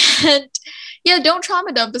 And yeah, don't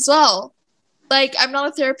trauma dump as well. Like, I'm not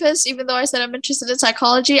a therapist, even though I said I'm interested in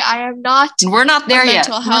psychology. I am not. We're not there yet.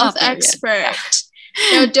 Mental health expert.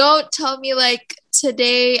 No, don't tell me like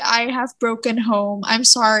today I have broken home. I'm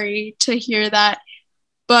sorry to hear that,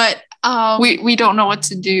 but we don't know what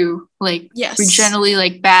to do. Like, yes, we're generally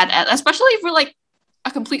like bad at, especially if we're like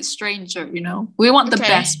a complete stranger. You know, we want the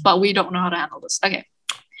best, but we don't know how to handle this. Okay.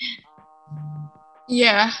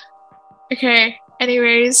 Yeah. Okay.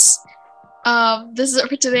 Anyways, this is it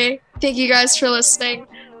for today. Thank you guys for listening.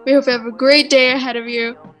 We hope you have a great day ahead of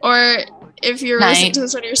you, or if you're listening to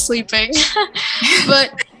this when you're sleeping.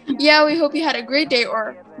 But yeah, we hope you had a great day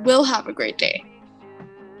or will have a great day.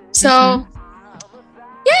 So,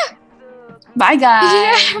 yeah. Bye,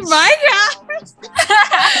 guys. Yeah, bye, guys.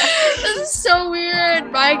 This is so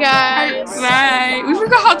weird. Bye, guys. Bye. We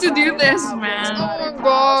forgot how to do this, man. Oh, my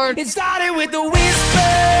God. It started with a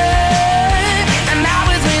whisper.